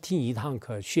哪怕是听一堂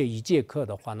课、学1节课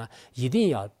的话呢，一定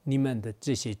要你们的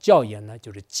这些教研呢，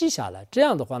就是记下来。这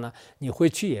样的话呢，你回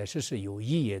去也是有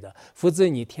意义的。否则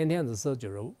你天天的时候就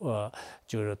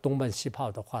是东奔西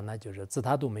跑的话，那就是自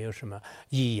他都没有什么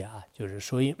意义啊。就是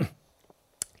所以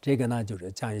这个呢，就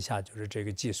是讲一下就是这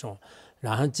个寄送，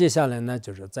然后接下来呢，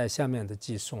就是在下面的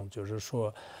寄送，就是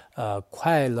说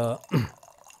快乐，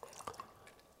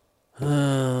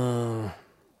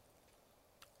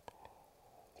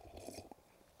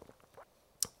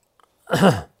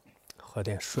喝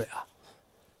点水啊。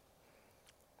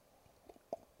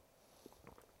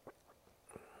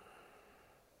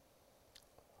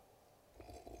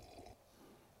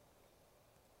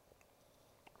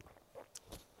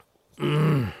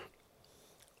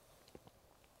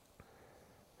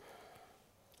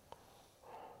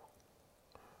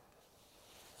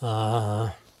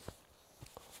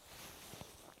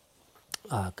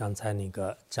刚才那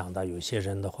个讲到有些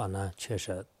人的话呢，确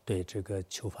实对这个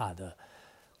求法的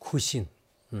苦心，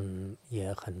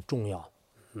也很重要，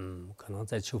可能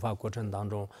在求法过程当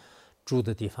中，住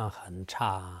的地方很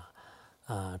差，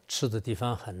吃的地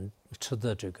方吃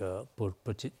的这个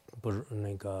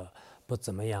不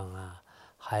怎么样啊，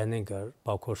还那个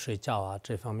包括睡觉啊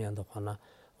这方面的话呢，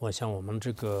我想我们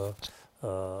这个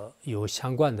有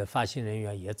相关的发行人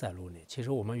员也在努力。其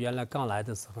实我们原来刚来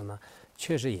的时候呢，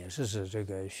确实也是这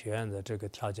个学院的这个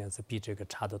条件是比这个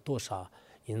差的多少，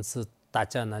因此大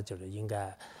家呢就是应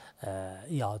该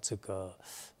要这个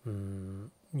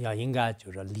应该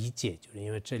就是理解，就是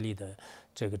因为这里的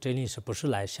这里是不是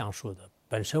来橡树的。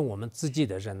本身我们自己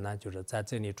的人呢，就是在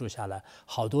这里住下来，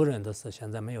好多人都是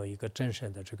现在没有一个真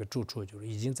正的这个住处，就是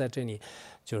已经在这里，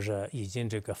就是已经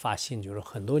这个发信就是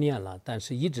很多年了，但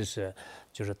是一直是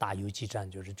就是打游击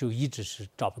战，就一直是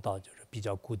找不到就是比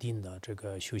较固定的这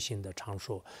个修行的场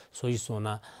所，所以说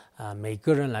呢，每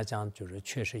个人来讲就是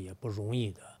确实也不容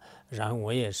易的。然后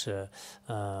我也是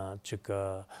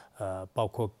包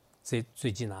括。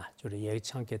最近呢，就是也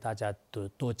想给大家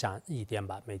多讲一点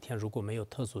吧。每天如果没有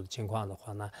特殊的情况的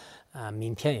话呢，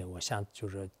明天也我想就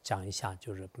是讲一下，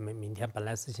就是明天本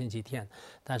来是星期天，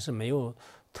但是没有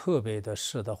特别的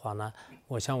事的话呢，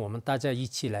我想我们大家一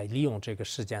起来利用这个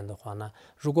时间的话呢，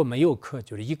如果没有课，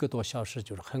就是1个多小时，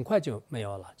就是很快就没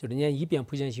有了，就是念一遍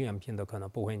普贤行愿品都可能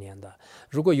不会念的。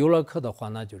如果有了课的话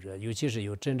呢，就是尤其是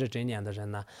有真念的人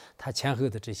呢，他前后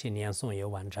的这些念诵也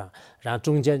完成，然后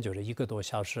中间就是1个多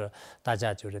小时，大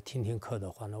家就是听课的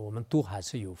话呢，我们都还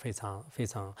是有非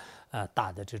常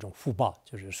大的这种福报，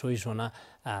就是所以说呢，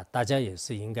大家也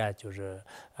是应该就是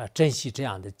珍惜这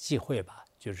样的机会吧。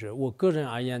就是我个人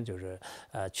而言，就是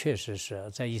确实是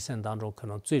在一生当中可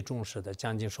能最重视的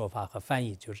讲经说法和翻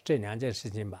译，就是这2件事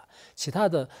情吧。其他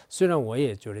的虽然我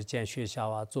也就是建学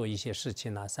校啊，做一些事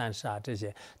情啊、善事啊这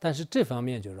些，但是这方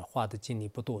面就是花的精力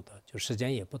不多的，就时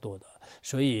间也不多的。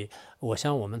所以我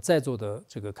想我们在座的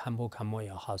这个堪摩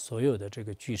也好，所有的这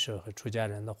个居士和出家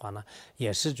人的话呢，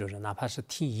也是就是哪怕是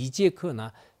听1节课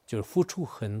呢，就是付出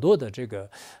很多的这个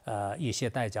一些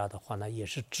代价的话呢，也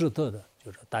是值得的。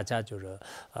就是大家就是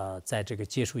在这个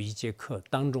结束1节课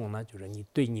当中呢，就是你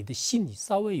对你的心理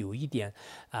稍微有一点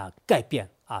改变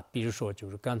啊，比如说就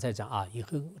是刚才讲以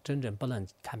后真正不能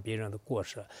看别人的过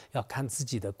失，要看自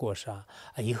己的过失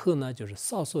以后呢就是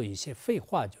少说一些废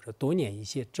话，就是多念一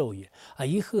些咒语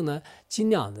以后呢尽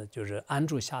量的就是安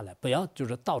住下来，不要就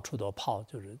是到处都跑，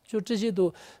就这些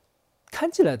都。看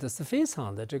起来的是非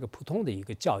常的这个普通的一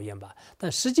个教验吧，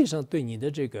但实际上对你的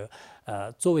这个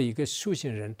作为一个修行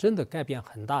人，真的改变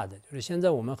很大的。就是现在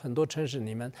我们很多城市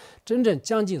里面真正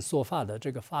将近说法的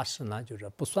这个法师呢，就是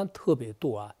不算特别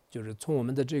多就是从我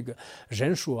们的这个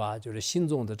人数就是信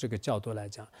众的这个角度来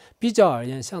讲，比较而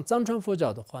言，像藏传佛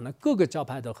教的话呢，各个教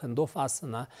派的很多法师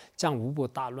呢，讲五部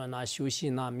大论修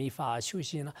行密法修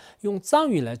行用藏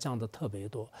语来讲的特别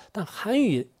多，但汉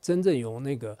语真正用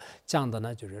那个讲的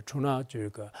呢，就是除了这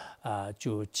个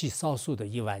就极少数的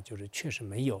以外，就是确实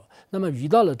没有。那么遇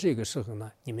到了这个时候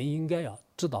呢，你们应该要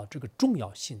知道这个重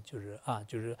要性，就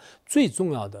是最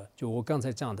重要的，就我刚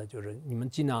才讲的，就是你们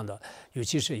尽量的，尤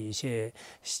其是一些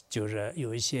就是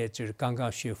有一些就是刚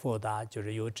刚学佛的就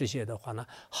是有这些的话呢，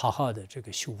好好的这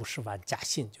个修50万加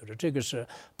行，就是这个是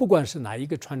不管是哪一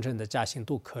个传承的加行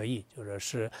都可以，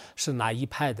是哪一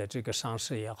派的这个上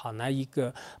师也好，哪一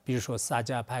个比如说萨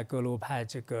迦派、格鲁派、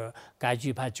这个该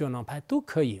居派、觉囊派都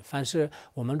可以，凡是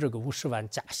我们这个50万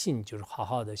加行就是好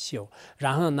好的修，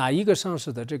然后哪一个上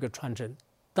师的这个传承。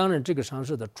当然，这个上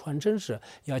师的传承是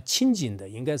要亲近的，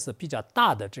应该是比较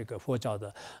大的这个佛教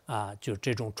的就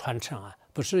这种传承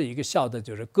不是一个小的，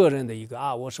就是个人的一个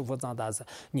我是佛藏大师，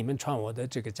你们传我的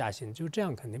这个家行，就这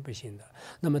样肯定不行的。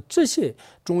那么这些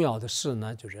重要的事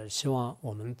呢，就是希望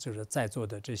我们就是在座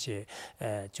的这些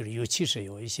就是尤其是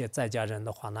有一些在家人的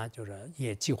话呢，就是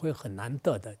也机会很难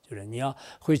得的，就是你要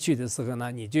回去的时候呢，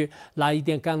你就拿一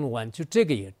点甘露丸，就这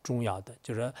个也重要的，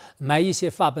就是买一些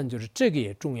法本，就是这个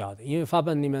也重要的，因为法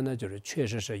本里面呢，就是确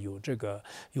实是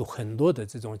有很多的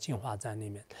这种精华在里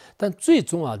面，但最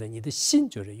重要的，你的心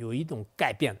就是有一种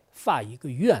改变，发一个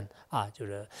愿就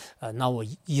是那我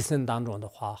一生当中的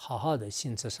话，好好的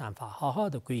行持善法，好好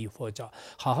的皈依佛教，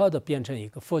好好的变成一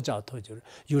个佛教徒，就是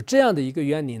有这样的一个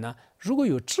愿力呢。如果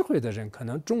有智慧的人，可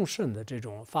能终生的这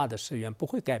种发的誓愿不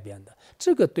会改变的。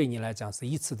这个对你来讲是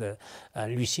一次的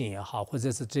旅行也好，或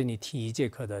者是这里听1节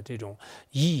课的这种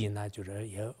意义呢，就是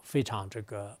也非常这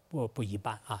个不一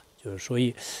般就是所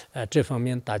以这方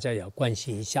面大家也要关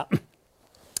心一下。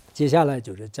接下来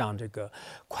就是讲这个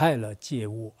快乐觉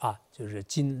悟就是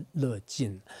今乐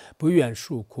尽，不愿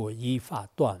受苦，一发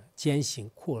断，艰辛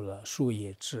苦乐，数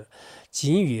也至，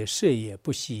今与事也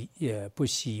不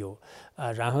稀有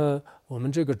然后我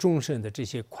们这个众生的这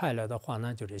些快乐的话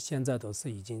呢，就是现在都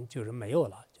是已经就是没有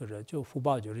了，就福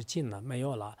报就是尽了，没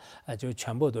有了就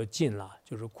全部都尽了，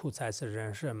就是苦才是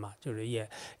人生嘛，就是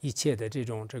一切的这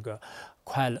个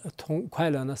快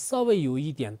乐呢稍微有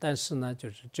一点，但是呢就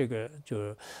是这个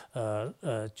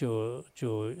就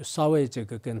稍微这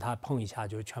个跟它碰一下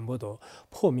就全部都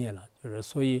破灭了，就是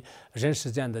所以人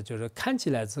是这样的，就是看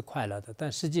起来是快乐的，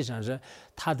但实际上是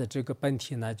它的这个本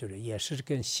体呢，就是也是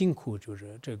跟辛苦就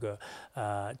是这个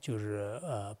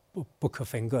不可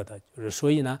分割的，就是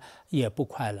所以呢也不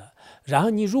快乐。然后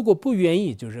你如果不愿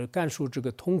意就是感受这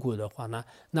个痛苦的话呢，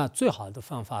那最好的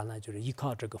方法呢就是依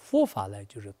靠这个佛法来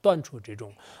就是断除这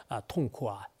种痛苦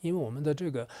因为我们的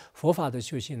这个佛法的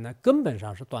修行呢根本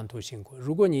上是断除辛苦。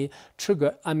如果你吃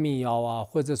个安眠药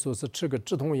或者说是吃个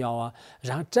止痛药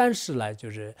然后暂时来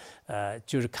就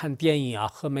是看电影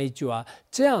喝美酒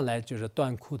这样来就是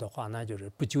断苦的话，那就是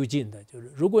不究竟的。就是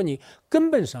如果你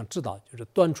根本上知道就是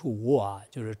断除我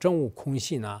就是真悟空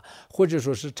性或者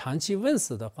说是长期问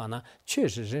世的话呢，确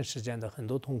实人世间的很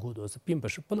多痛苦都是并不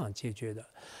是不能解决的。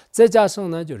再加上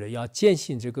呢，就是要坚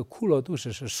信这个苦乐都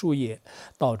是树业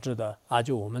导致的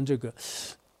就我们这个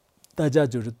大家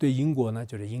就是对因果呢，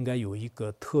就是应该有一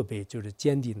个特别就是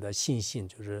坚定的信心，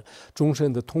就是终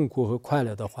生的痛苦和快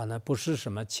乐的话呢，不是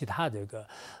什么其他这个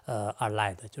而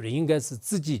来的，就是应该是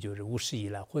自己就是无始以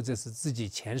来或者是自己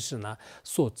前世呢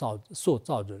所造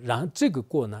的，然后这个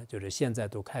果呢，就是现在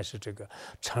都开始这个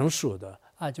成熟的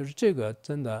就是这个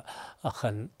真的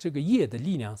这个业的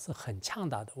力量是很强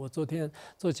大的。我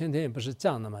前天也不是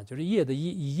讲的嘛，就是业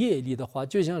力的话，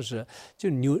就像是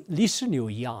泥石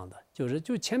流一样的。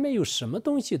就前面有什么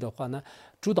东西的话呢，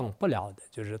阻挡不了的，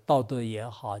就是道德也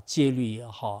好，戒律也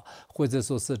好，或者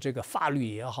说是这个法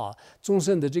律也好，众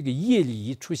生的这个业力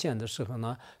一出现的时候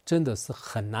呢，真的是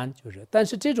很难。但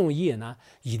是这种业呢，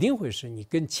一定会是你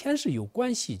跟前世有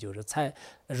关系，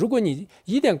如果你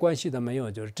一点关系都没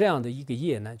有，就是这样的一个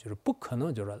业呢，就是不可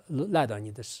能就是赖到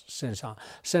你的身上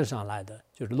来的。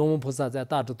就是龙王菩萨在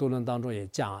大智度论当中也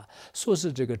讲说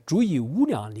是这个主以无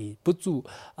量力不足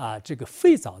这个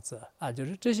非造者就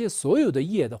是这些所有的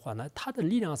业的话呢，它的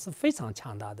力量是非常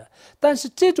强大的。但是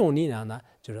这种力量呢，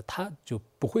就是它就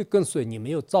不会跟随你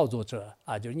没有造作者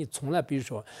就是你从来比如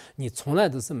说你从来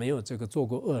都是没有这个做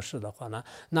过恶事的话呢，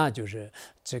那就是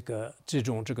这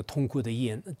种痛苦的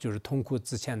因，就是痛苦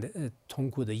之前的痛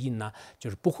苦的因呢，就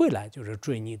是不会来就是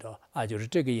追你的就是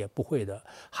这个也不会的。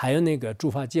还有那个诸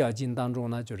法戒要经当中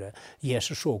呢，就是也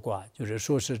是说过就是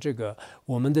说是这个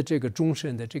我们的这个终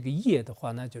身的这个业的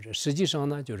话呢，就是实际上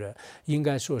呢，就是应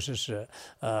该说是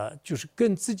就是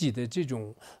跟自己的这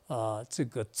种这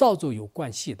个造作有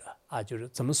关系的就是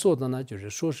怎么说的呢？就是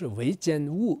说是唯见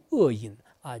无恶因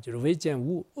就是唯见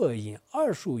无恶因，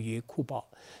二数于苦报，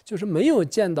就是没有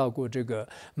见到过这个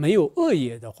没有恶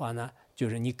业的话呢，就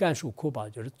是你感受苦报，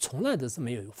就是从来都是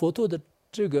没有。佛陀的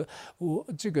这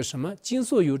个什么经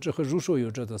所有之和如所有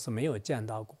之都是没有见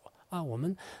到过我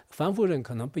们凡夫人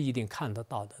可能不一定看得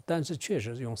到的，但是确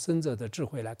实用僧者的智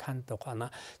慧来看的话呢，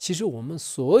其实我们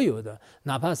所有的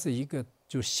哪怕是一个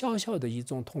就小小的一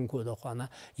种痛苦的话呢，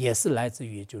也是来自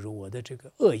于就是我的这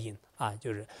个恶因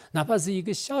就是哪怕是一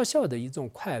个小小的一种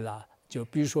快乐。就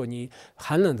比如说你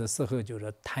寒冷的时候，就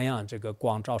是太阳这个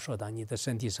光照射到你的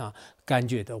身体上，感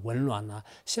觉的温暖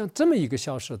像这么一个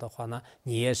小事的话呢，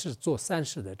你也是做善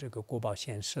事的这个果报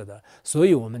现世的。所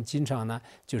以我们经常呢，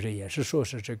就是也是说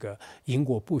是这个因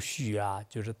果不虚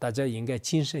就是大家应该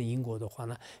谨慎因果的话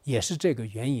呢，也是这个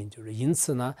原因。就是因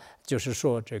此呢，就是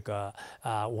说这个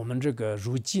我们这个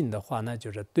如今的话呢，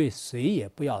就是对谁也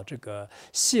不要这个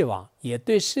希望，也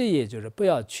对事业就是不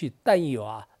要去担忧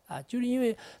就是因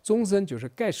为终生就是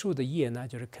该受的业呢，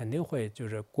就是肯定会就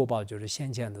是果报就是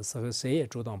现前的时候，谁也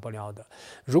阻挡不了的。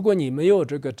如果你没有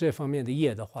这方面的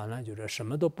业的话呢，就是什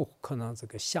么都不可能这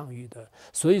个相遇的。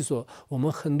所以说我们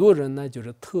很多人呢，就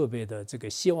是特别的这个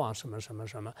希望什么什么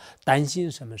什么，担心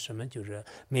什么什么，就是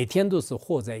每天都是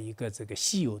活在一个这个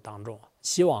稀有当中。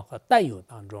希望和担忧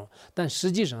当中，但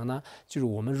实际上呢，就是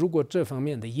我们如果这方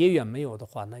面的业缘没有的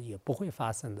话呢，也不会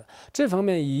发生的。这方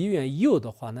面业缘有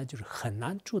的话呢，就是很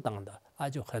难阻挡的啊，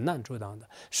就很难阻挡的。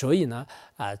所以呢，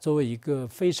作为一个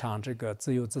非常这个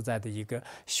自由自在的一个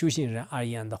修行人而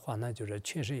言的话，那就是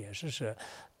确实也是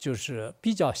就是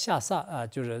比较下飒啊，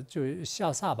就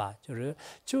下飒吧，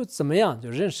就怎么样，就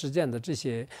人世间的这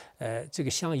些这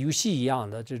个像游戏一样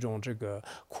的这种这个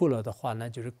快乐的话呢，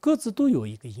就是各自都有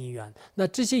一个因缘。那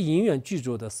这些因缘具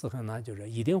足的时候呢，就是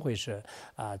一定会是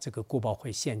这个果报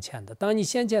会现前的。当你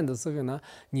现前的时候呢，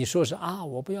你说是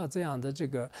我不要这样的这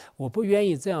个，我不愿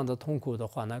意这样的痛苦的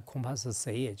话呢，恐怕是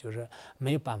谁也就是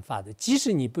没有办法的。即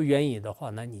使你不愿意的话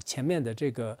呢，你前面的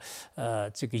这个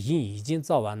因已经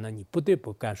造完了，你不得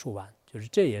不感受完，就是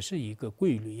这也是一个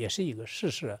规律，也是一个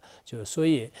事实。就所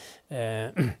以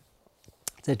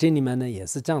在这里面呢，也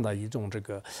是讲到一种这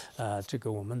个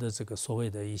我们的这个所谓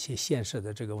的一些现实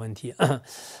的这个问题。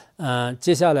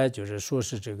接下来就是说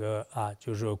是这个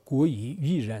就是过于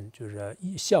欲人，就是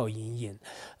效应引，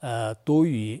多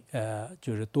于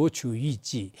就是多求于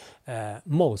己，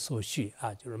貌所需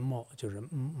就是貌就是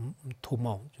图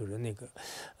谋，就是那个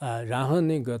然后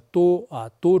那个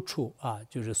多处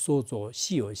就是所作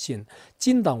悉有性，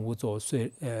尽当无作，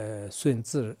顺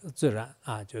自然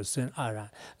就顺而然，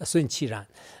顺其然。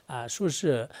说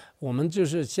是我们就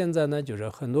是现在呢，就是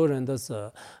很多人都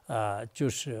是就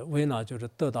是为了就是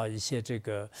得到一些这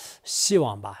个希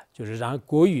望吧，就是然后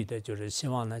过于的就是希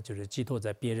望呢，就是寄托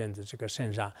在别人的这个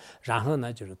身上，然后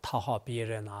呢就是讨好别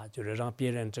人就是让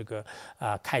别人这个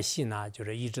开心就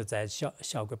是一直在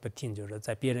笑个不停，就是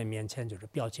在别人面前就是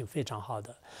表情非常好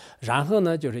的，然后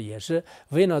呢就是也是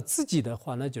为了自己的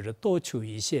话呢，就是多求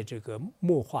一些这个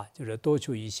谋划，就是多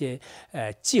求一些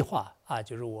计划。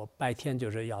就是我白天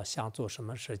就是要想做什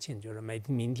么事情，就是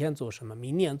明天做什么，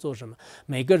明年做什么。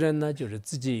每个人呢，就是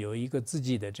自己有一个自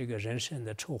己的这个人生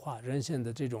的筹划，人生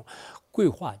的这种规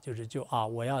划，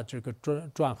我要这个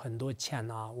赚很多钱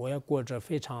我要过着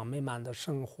非常美满的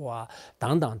生活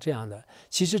等等这样的。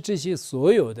其实这些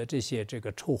所有的这些这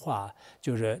个筹划，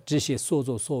就是这些所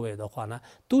作所为的话呢，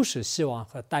都是希望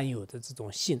和担忧的这种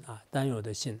心担忧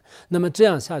的心。那么这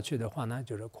样下去的话呢，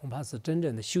就是恐怕是真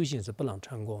正的修行是不能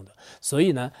成功的。所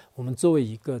以呢，我们作为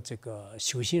一个这个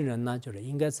修行人呢，就是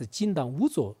应该是尽当无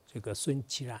作，这个顺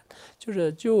其然，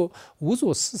就无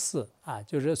所事事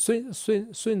就是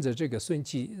顺着这个顺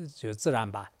其就自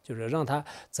然吧，就是让它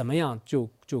怎么样就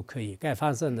可以，该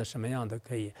发生的什么样的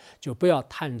可以，就不要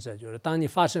贪着。就是当你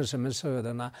发生什么时候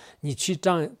的呢，你去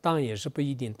当也是不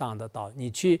一定当得到，你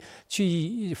去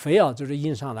非要就是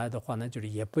印上来的话呢，就是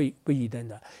也不一定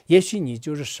的。也许你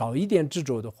就是少一点执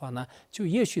着的话呢，就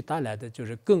也许带来的就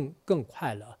是更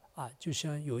快乐。就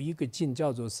像有一个经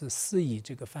叫做是四义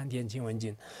这个梵天经文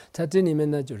经，它这里面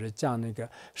呢就是讲那个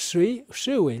谁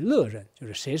为乐人，就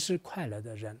是谁是快乐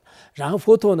的人。然后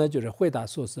佛陀呢就是回答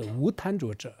说是无贪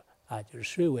着者就是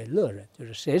谁为乐人，就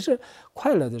是谁是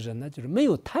快乐的人呢，就是没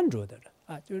有贪着的人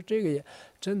就是这个也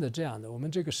真的这样的。我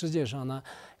们这个世界上呢，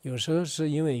有时候是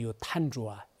因为有贪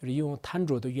着就是因为贪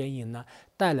着的原因呢，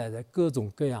带来的各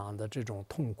种各样的这种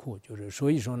痛苦。就是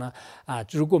所以说呢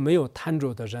如果没有贪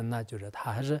着的人呢，就是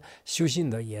他还是修行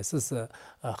的也是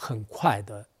很快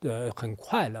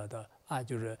乐的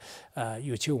就是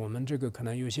尤其我们这个可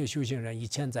能有些修行人以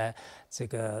前在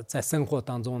生活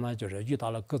当中呢，就是遇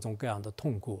到了各种各样的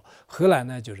痛苦，后来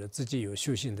呢就是自己有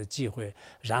修行的机会，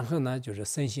然后呢就是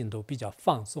身心都比较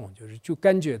放松，就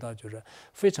感觉到就是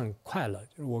非常快乐。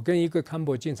就是我跟一个堪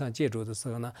布经常接触的时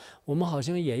候呢，我们好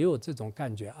像也有这种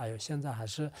感觉，现在还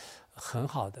是很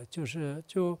好的，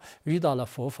就遇到了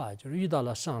佛法，就是遇到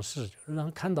了上师，就是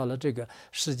让看到了这个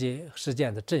世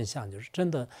间的真相，就是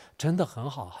真的很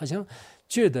好，好像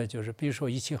觉得就是比如说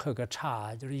一起喝个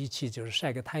茶就是一起就是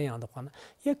晒个太阳的话呢，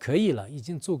也可以了，已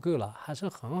经足够了，还是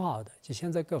很好的。就现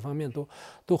在各方面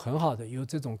都很好的，有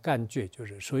这种感觉。就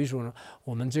是所以说呢，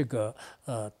我们这个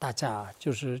大家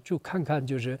就看看，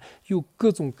就是有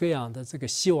各种各样的这个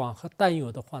希望和担忧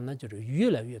的话呢，就是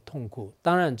越来越痛苦。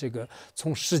当然这个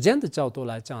从时间的角度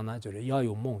来讲呢，就是要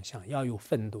有梦想，要有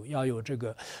奋斗，要有这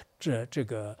个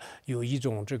有一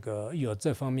种有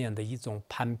这方面的一种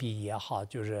攀比也好，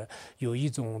就是有一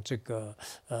种就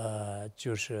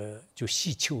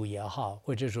希求也好，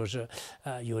或者说是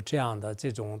有这样的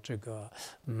这种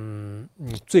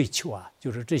追求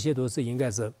就是这些都是应该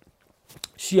是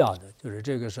需要的。就是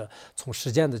这个是从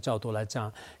时间的角度来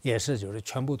讲，也是就是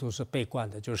全部都是悲观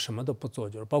的，就是什么都不做。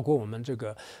就是包括我们这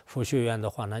个佛学院的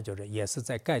话呢，就是也是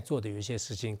在该做的有一些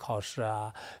事情，考试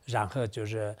然后就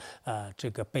是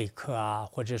这个备课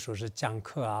或者说是讲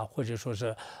课或者说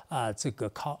是这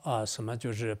个什么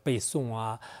就是背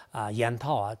诵研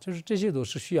讨就是这些都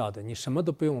是需要的，你什么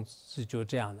都不用就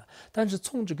这样的。但是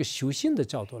从这个修行的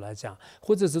角度来讲，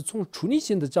或者是从处理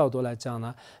性的角度来讲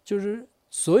呢，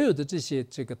所有的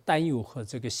这个担忧和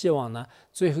这个希望呢，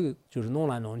最后就是弄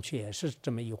来弄去也是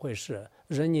这么一回事。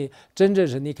人你真正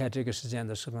是离开这个世界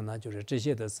的时候呢，就是这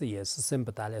些的事也是生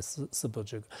不带来，死不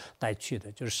这个带去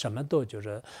的，就是什么都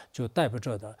就带不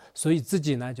着的。所以自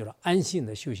己呢就是安心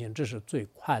的修行，这是最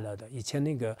快乐的。以前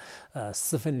那个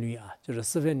四分律啊，就是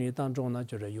四分律当中呢，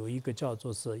就是有一个叫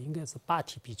做是应该是巴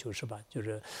提比丘是吧？就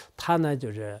是他呢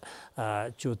就是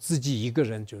就自己一个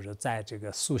人就是在这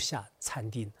个树下禅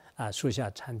定。树下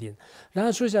禅定，然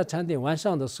后树下禅定晚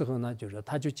上的时候呢，就是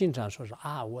他就经常说是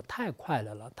我太快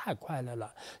乐了，太快乐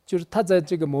了，就是他在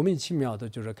这个莫名其妙的，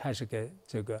就是开始给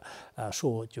这个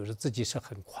说，就是自己是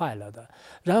很快乐的。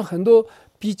然后很多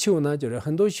比丘呢，就是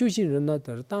很多修行人呢，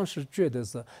就是当时觉得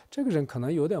是这个人可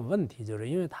能有点问题，就是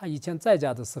因为他以前在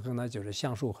家的时候呢，就是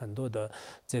享受很多的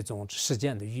这种实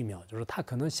践的预妙，就是他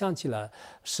可能想起了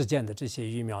实践的这些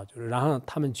预妙，就是然后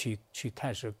他们去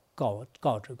开始。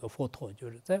告这个佛陀，就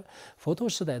是在佛陀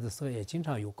时代的时候也经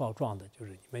常有告状的，就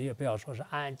是你们也不要说是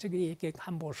这个也给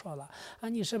堪布说了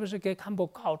你是不是给堪布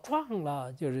告状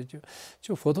了？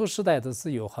就佛陀时代的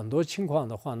是有很多情况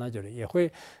的话，那就是也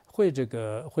会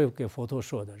给佛陀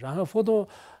说的，然后佛陀。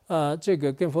这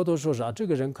个跟佛陀说是这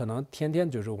个人可能天天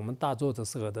就是我们打坐的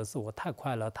时候的是我太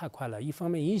快乐太快乐，一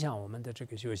方面影响我们的这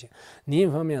个修行，另一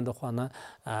方面的话呢，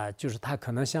就是他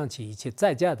可能想起以前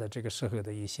在家的这个时候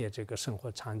的一些这个生活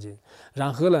场景，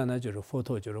然后呢，就是佛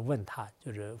陀就是问他，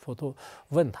就是佛陀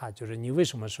问他，就是你为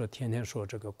什么说天天说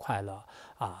这个快乐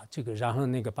这个，然后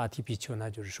那个巴提比丘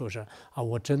呢，就是说是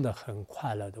我真的很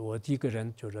快乐的，我一个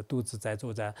人就是独自在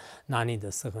坐在那里的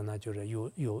时候呢，就是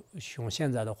有用现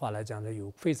在的话来讲呢，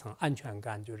有非常安全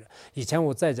感。就是以前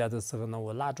我在家的时候呢，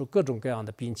我拉住各种各样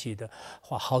的兵器的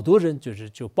话，好多人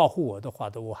就保护我的话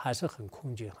的，我还是很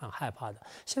恐惧很害怕的。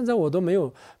现在我都没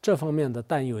有这方面的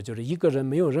担忧，就是一个人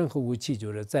没有任何武器，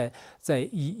就是在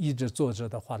一直坐着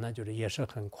的话呢，就是也是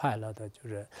很快乐的。就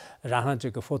是然后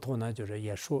这个佛陀呢，就是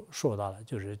也说到了，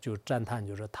就赞叹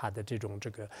就是他的这种这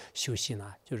个修行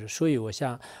就是所以我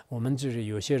想我们就是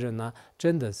有些人呢，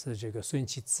真的是这个顺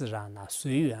其自然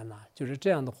随缘就是这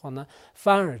样的话呢，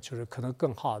反而就是可能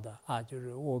更好的就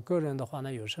是我个人的话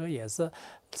呢，有时候也是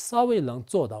稍微能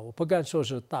做到，我不敢说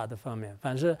是大的方面，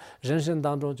反正人生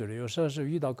当中就是有时候是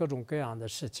遇到各种各样的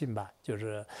事情吧，就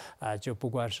是就不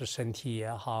管是身体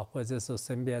也好，或者是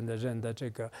身边的人的这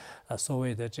个所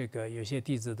谓的这个有些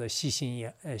弟子的细心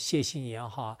懈心也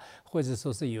好，或者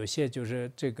说是有些就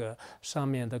是这个上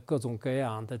面的各种各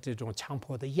样的这种强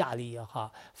迫的压力也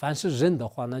好，凡是人的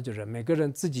话呢，就是每个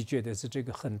人自己觉得是这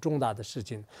个很重大的事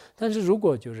情，但是如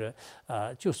果就是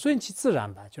就顺其自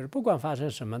然吧，就是不管发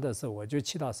生什么的事，我就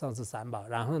祈祷上师三宝，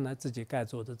然后呢自己该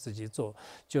做的自己做，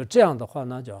就这样的话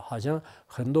呢，就好像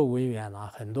很多违缘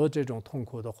很多这种痛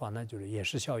苦的话呢，就是也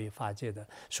是效益法界的。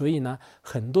所以呢，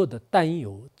很多的担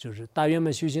忧，就是大圆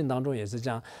满修行当中也是这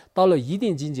样，到了一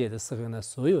定境界的时候呢，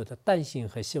所有的担心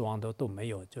和希望都没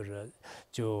有，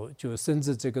就甚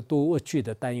至这个多去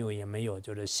的担忧也没有，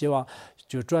就是希望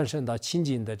就转生到清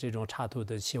净的这种刹土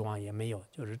的希望也没有，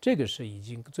就是这个是已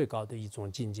经最高的一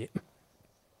种境界。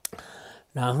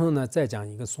然后呢，再讲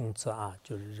一个颂词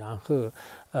就是然后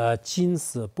金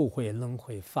色不会轮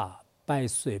回法，百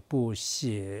岁不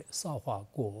息少华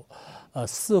过，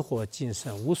死活今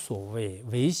生无所谓，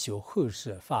唯修后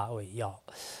世法为要。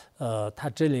他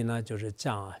这里呢就是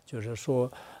讲就是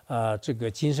说这个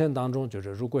今生当中，就是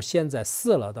如果现在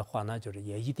死了的话呢，就是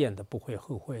也一点都不会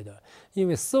后悔的，因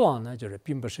为死亡呢，就是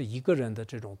并不是一个人的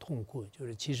这种痛苦，就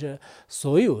是其实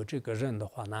所有这个人的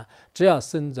话呢，只要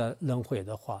生在轮回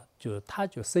的话，他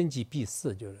就生即必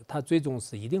死，就是他最终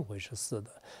是一定会是死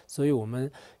的。所以我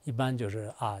们一般就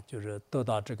是就是得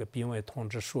到这个病危通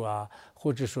知书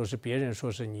或者说是别人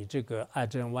说是你这个癌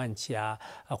症晚期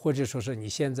或者说是你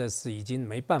现在是已经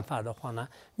没办法的话呢，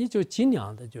你就尽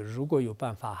量的就是如果有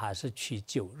办法还是去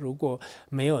救，如果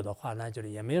没有的话呢，就是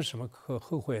也没有什么可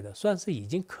后悔的，算是已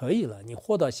经可以了。你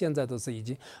活到现在都是已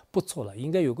经不错了，应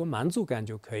该有个满足感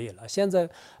就可以了。现在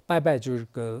拜拜就是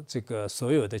这个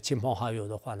所有的亲朋好友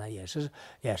的话呢，也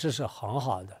是很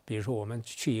好的。比如说我们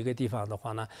去一个地方的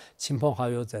话呢，亲朋好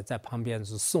友在旁边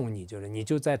就送你，就是你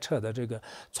就在车的这个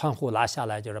窗户拉下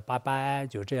来，就是拜拜，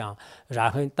就这样。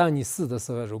然后当你死的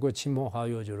时候，如果亲朋好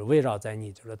友就是围绕在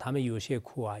你，就是他们有些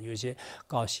哭有些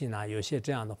高兴有些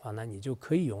这样的话呢，你就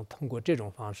可以通过这种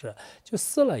方式，就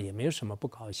死了也没有什么不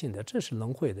高兴的，这是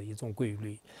轮回的一种规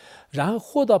律。然后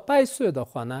活到100岁的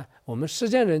话呢，我们世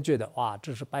间人觉得哇，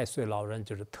这是100岁老人，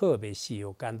就是特别稀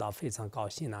有，感到非常高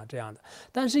兴这样的，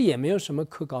但是也没有什么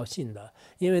可高兴的，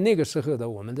因为那个时候的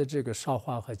我们的这个韶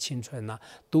华和青春呢，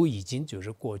都已经就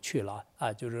是过去了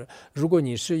啊，就是如果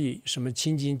你是以什么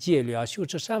清净戒律啊、修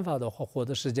持善法的话，活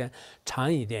的时间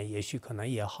长一点，也许可能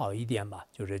也好一点吧。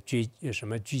就是什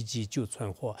么聚集就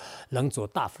存活，能走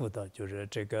大福的，就是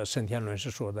这个圣天论师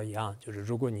说的一样，就是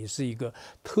如果你是一个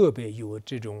特别有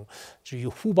这种有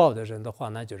福报的人的话，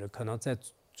那就是可能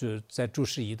在注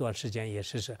释一段时间也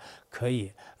是可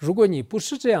以。如果你不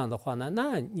是这样的话呢，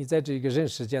那你在这个人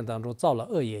世间当中造了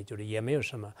恶业，就是也没有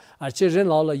什么。而且人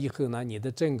老了以后呢，你的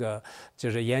整个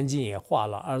就是眼睛也花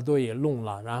了，耳朵也聋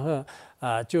了，然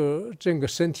后就整个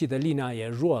身体的力量也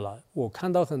弱了。我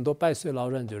看到很多100岁老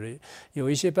人，就是有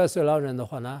一些100岁老人的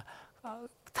话呢，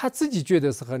他自己觉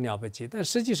得是很了不起，但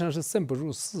实际上是生不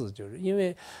如死，就是因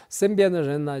为身边的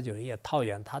人呢，就是也讨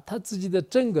厌他，他自己的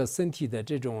整个身体的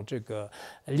这个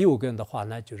6根的话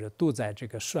呢，就是都在这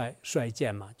个衰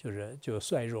减嘛，就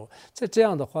衰弱。在这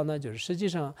样的话呢，就是实际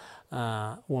上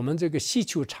我们这个希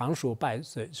求长寿百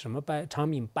岁，什么长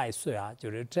命百岁啊，就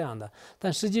是这样的。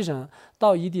但实际上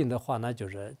到一定的话呢，就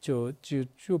是就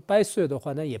100岁的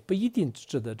话呢，也不一定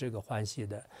值得这个欢喜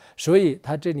的。所以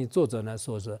他这里作者呢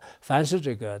说是，凡是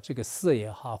这个死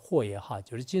也好，活也好，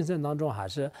就是精神当中还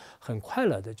是很快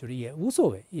乐的，就是也无所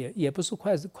谓，也不是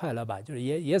快乐吧，就是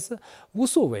也是无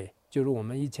所谓。就是我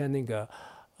们以前那个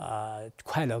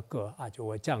快乐歌啊，就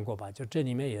我讲过吧，就这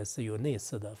里面也是有类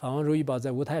似的。法王如意宝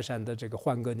在五台山的这个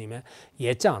幻歌里面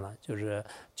也讲了，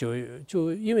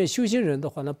就因为修行人的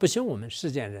话呢，不像我们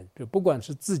世间人，就不管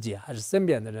是自己还是身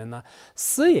边的人呢，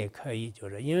死也可以，就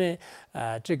是因为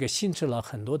这个心持了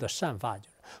很多的善法，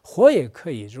活也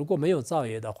可以，如果没有造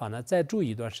业的话呢，再住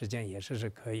一段时间也是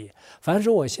可以。反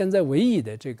正我现在唯一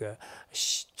的这个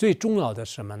最重要的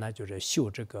什么呢？就是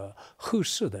修这个后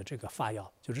世的这个法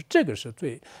要，就是这个是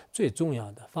最重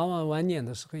要的。法王晚年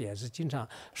的时候也是经常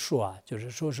说啊，就是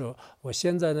说我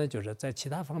现在呢，就是在其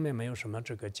他方面没有什么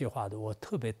这个计划的，我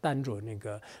特别担着那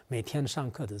个每天上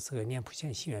课的这个念普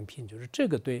贤心愿品，就是这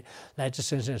个对来自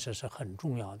生生世是很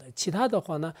重要的。其他的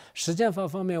话呢，实践法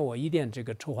方面我一点这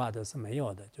个筹划的是没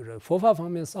有的。就是佛法方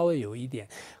面稍微有一点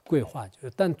规划，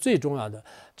但最重要的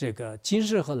这个今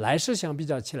世和来世相比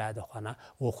较起来的话呢，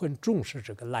我会重视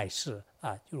这个来世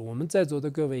啊。就是我们在座的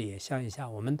各位也想一下，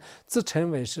我们自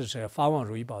称为是法王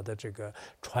如意宝的这个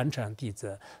传承弟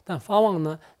子，但法王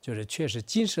呢，就是确实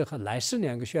今世和来世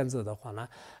2个选择的话呢，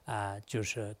就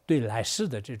是对来世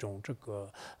的这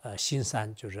个心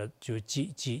善，就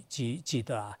记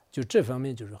得啊，就这方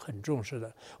面就是很重视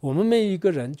的。我们每一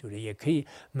个人就是也可以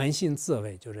扪心自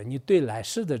问，就是你对来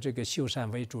世的这个修善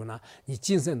为主呢，你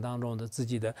精神当中的自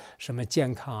己的什么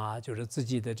健康啊，就是自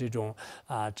己的这种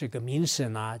这个名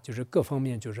声啊，就是各方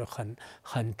面就是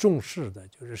很重视的。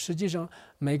就是实际上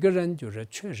每个人就是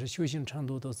确实修行程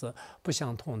度都是不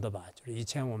相同的吧。就是以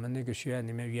前我们那个学院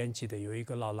里面圆寂的有一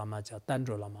个老喇嘛叫丹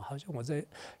卓喇嘛，好像我在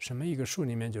什么一个书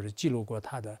里面就是记录过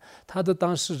他的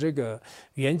当时这个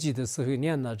圆寂的时候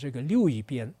念了这个61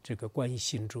遍这个观音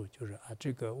心咒，就是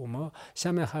这个我们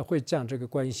下面还会讲这个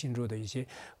观音心咒的一些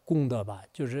功德吧。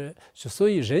就是所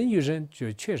以人与人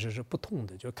就确实是不同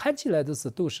的，就看起来的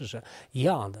都是一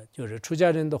样的。就是出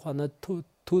家人的话呢，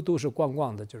头都是光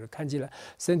光的，就是看起来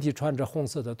身体穿着红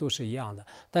色的都是一样的，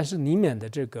但是里面的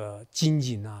这个精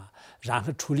进啊，然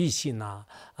后处理性啊，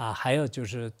还有就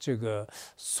是这个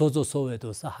所作所为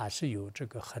都是还是有这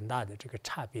个很大的这个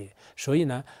差别。所以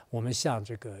呢，我们像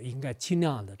这个应该尽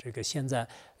量的这个现在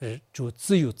就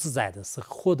自由自在的时候，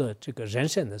获得这个人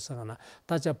生的时候呢，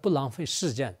大家不浪费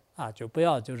时间。就不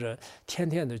要就是天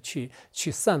天的去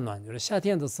散乱。就是夏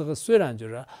天的时候，虽然就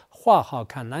是花好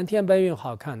看，蓝天白云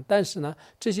好看，但是呢，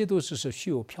这些都是虚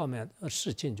有缥缈的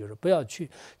事情，就是不要去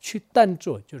耽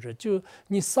着，就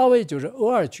你稍微就是偶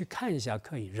尔去看一下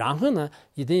可以。然后呢，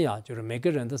一定要就是每个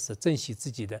人都是珍惜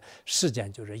自己的时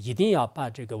间，就是一定要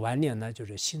把这个晚年呢，就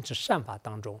是心持善法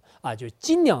当中就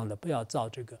尽量的不要造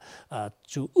这个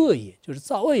就恶业。就是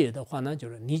造恶业的话呢，就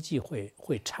是立即会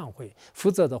忏悔，否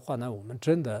则的话呢，我们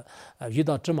真的遇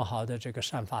到这么好的这个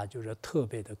善法，就是特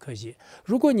别的可惜。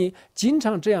如果你经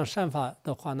常这样善法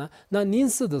的话呢，那临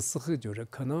死的时候就是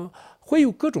可能会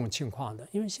有各种情况的。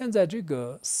因为现在这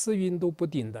个死运都不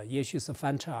定的，也许是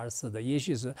翻车而死的，也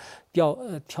许是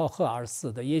跳河而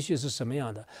死的，也许是什么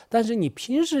样的。但是你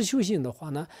平时修行的话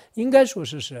呢，应该说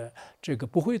是这个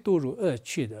不会堕入恶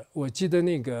趣的。我记得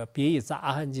那个别义在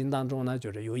阿含经当中呢，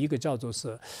就是有一个叫做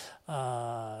是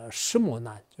释摩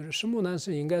难，就是释摩难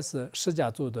是应该是释迦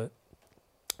做的。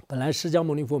本来释迦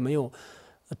牟尼佛没有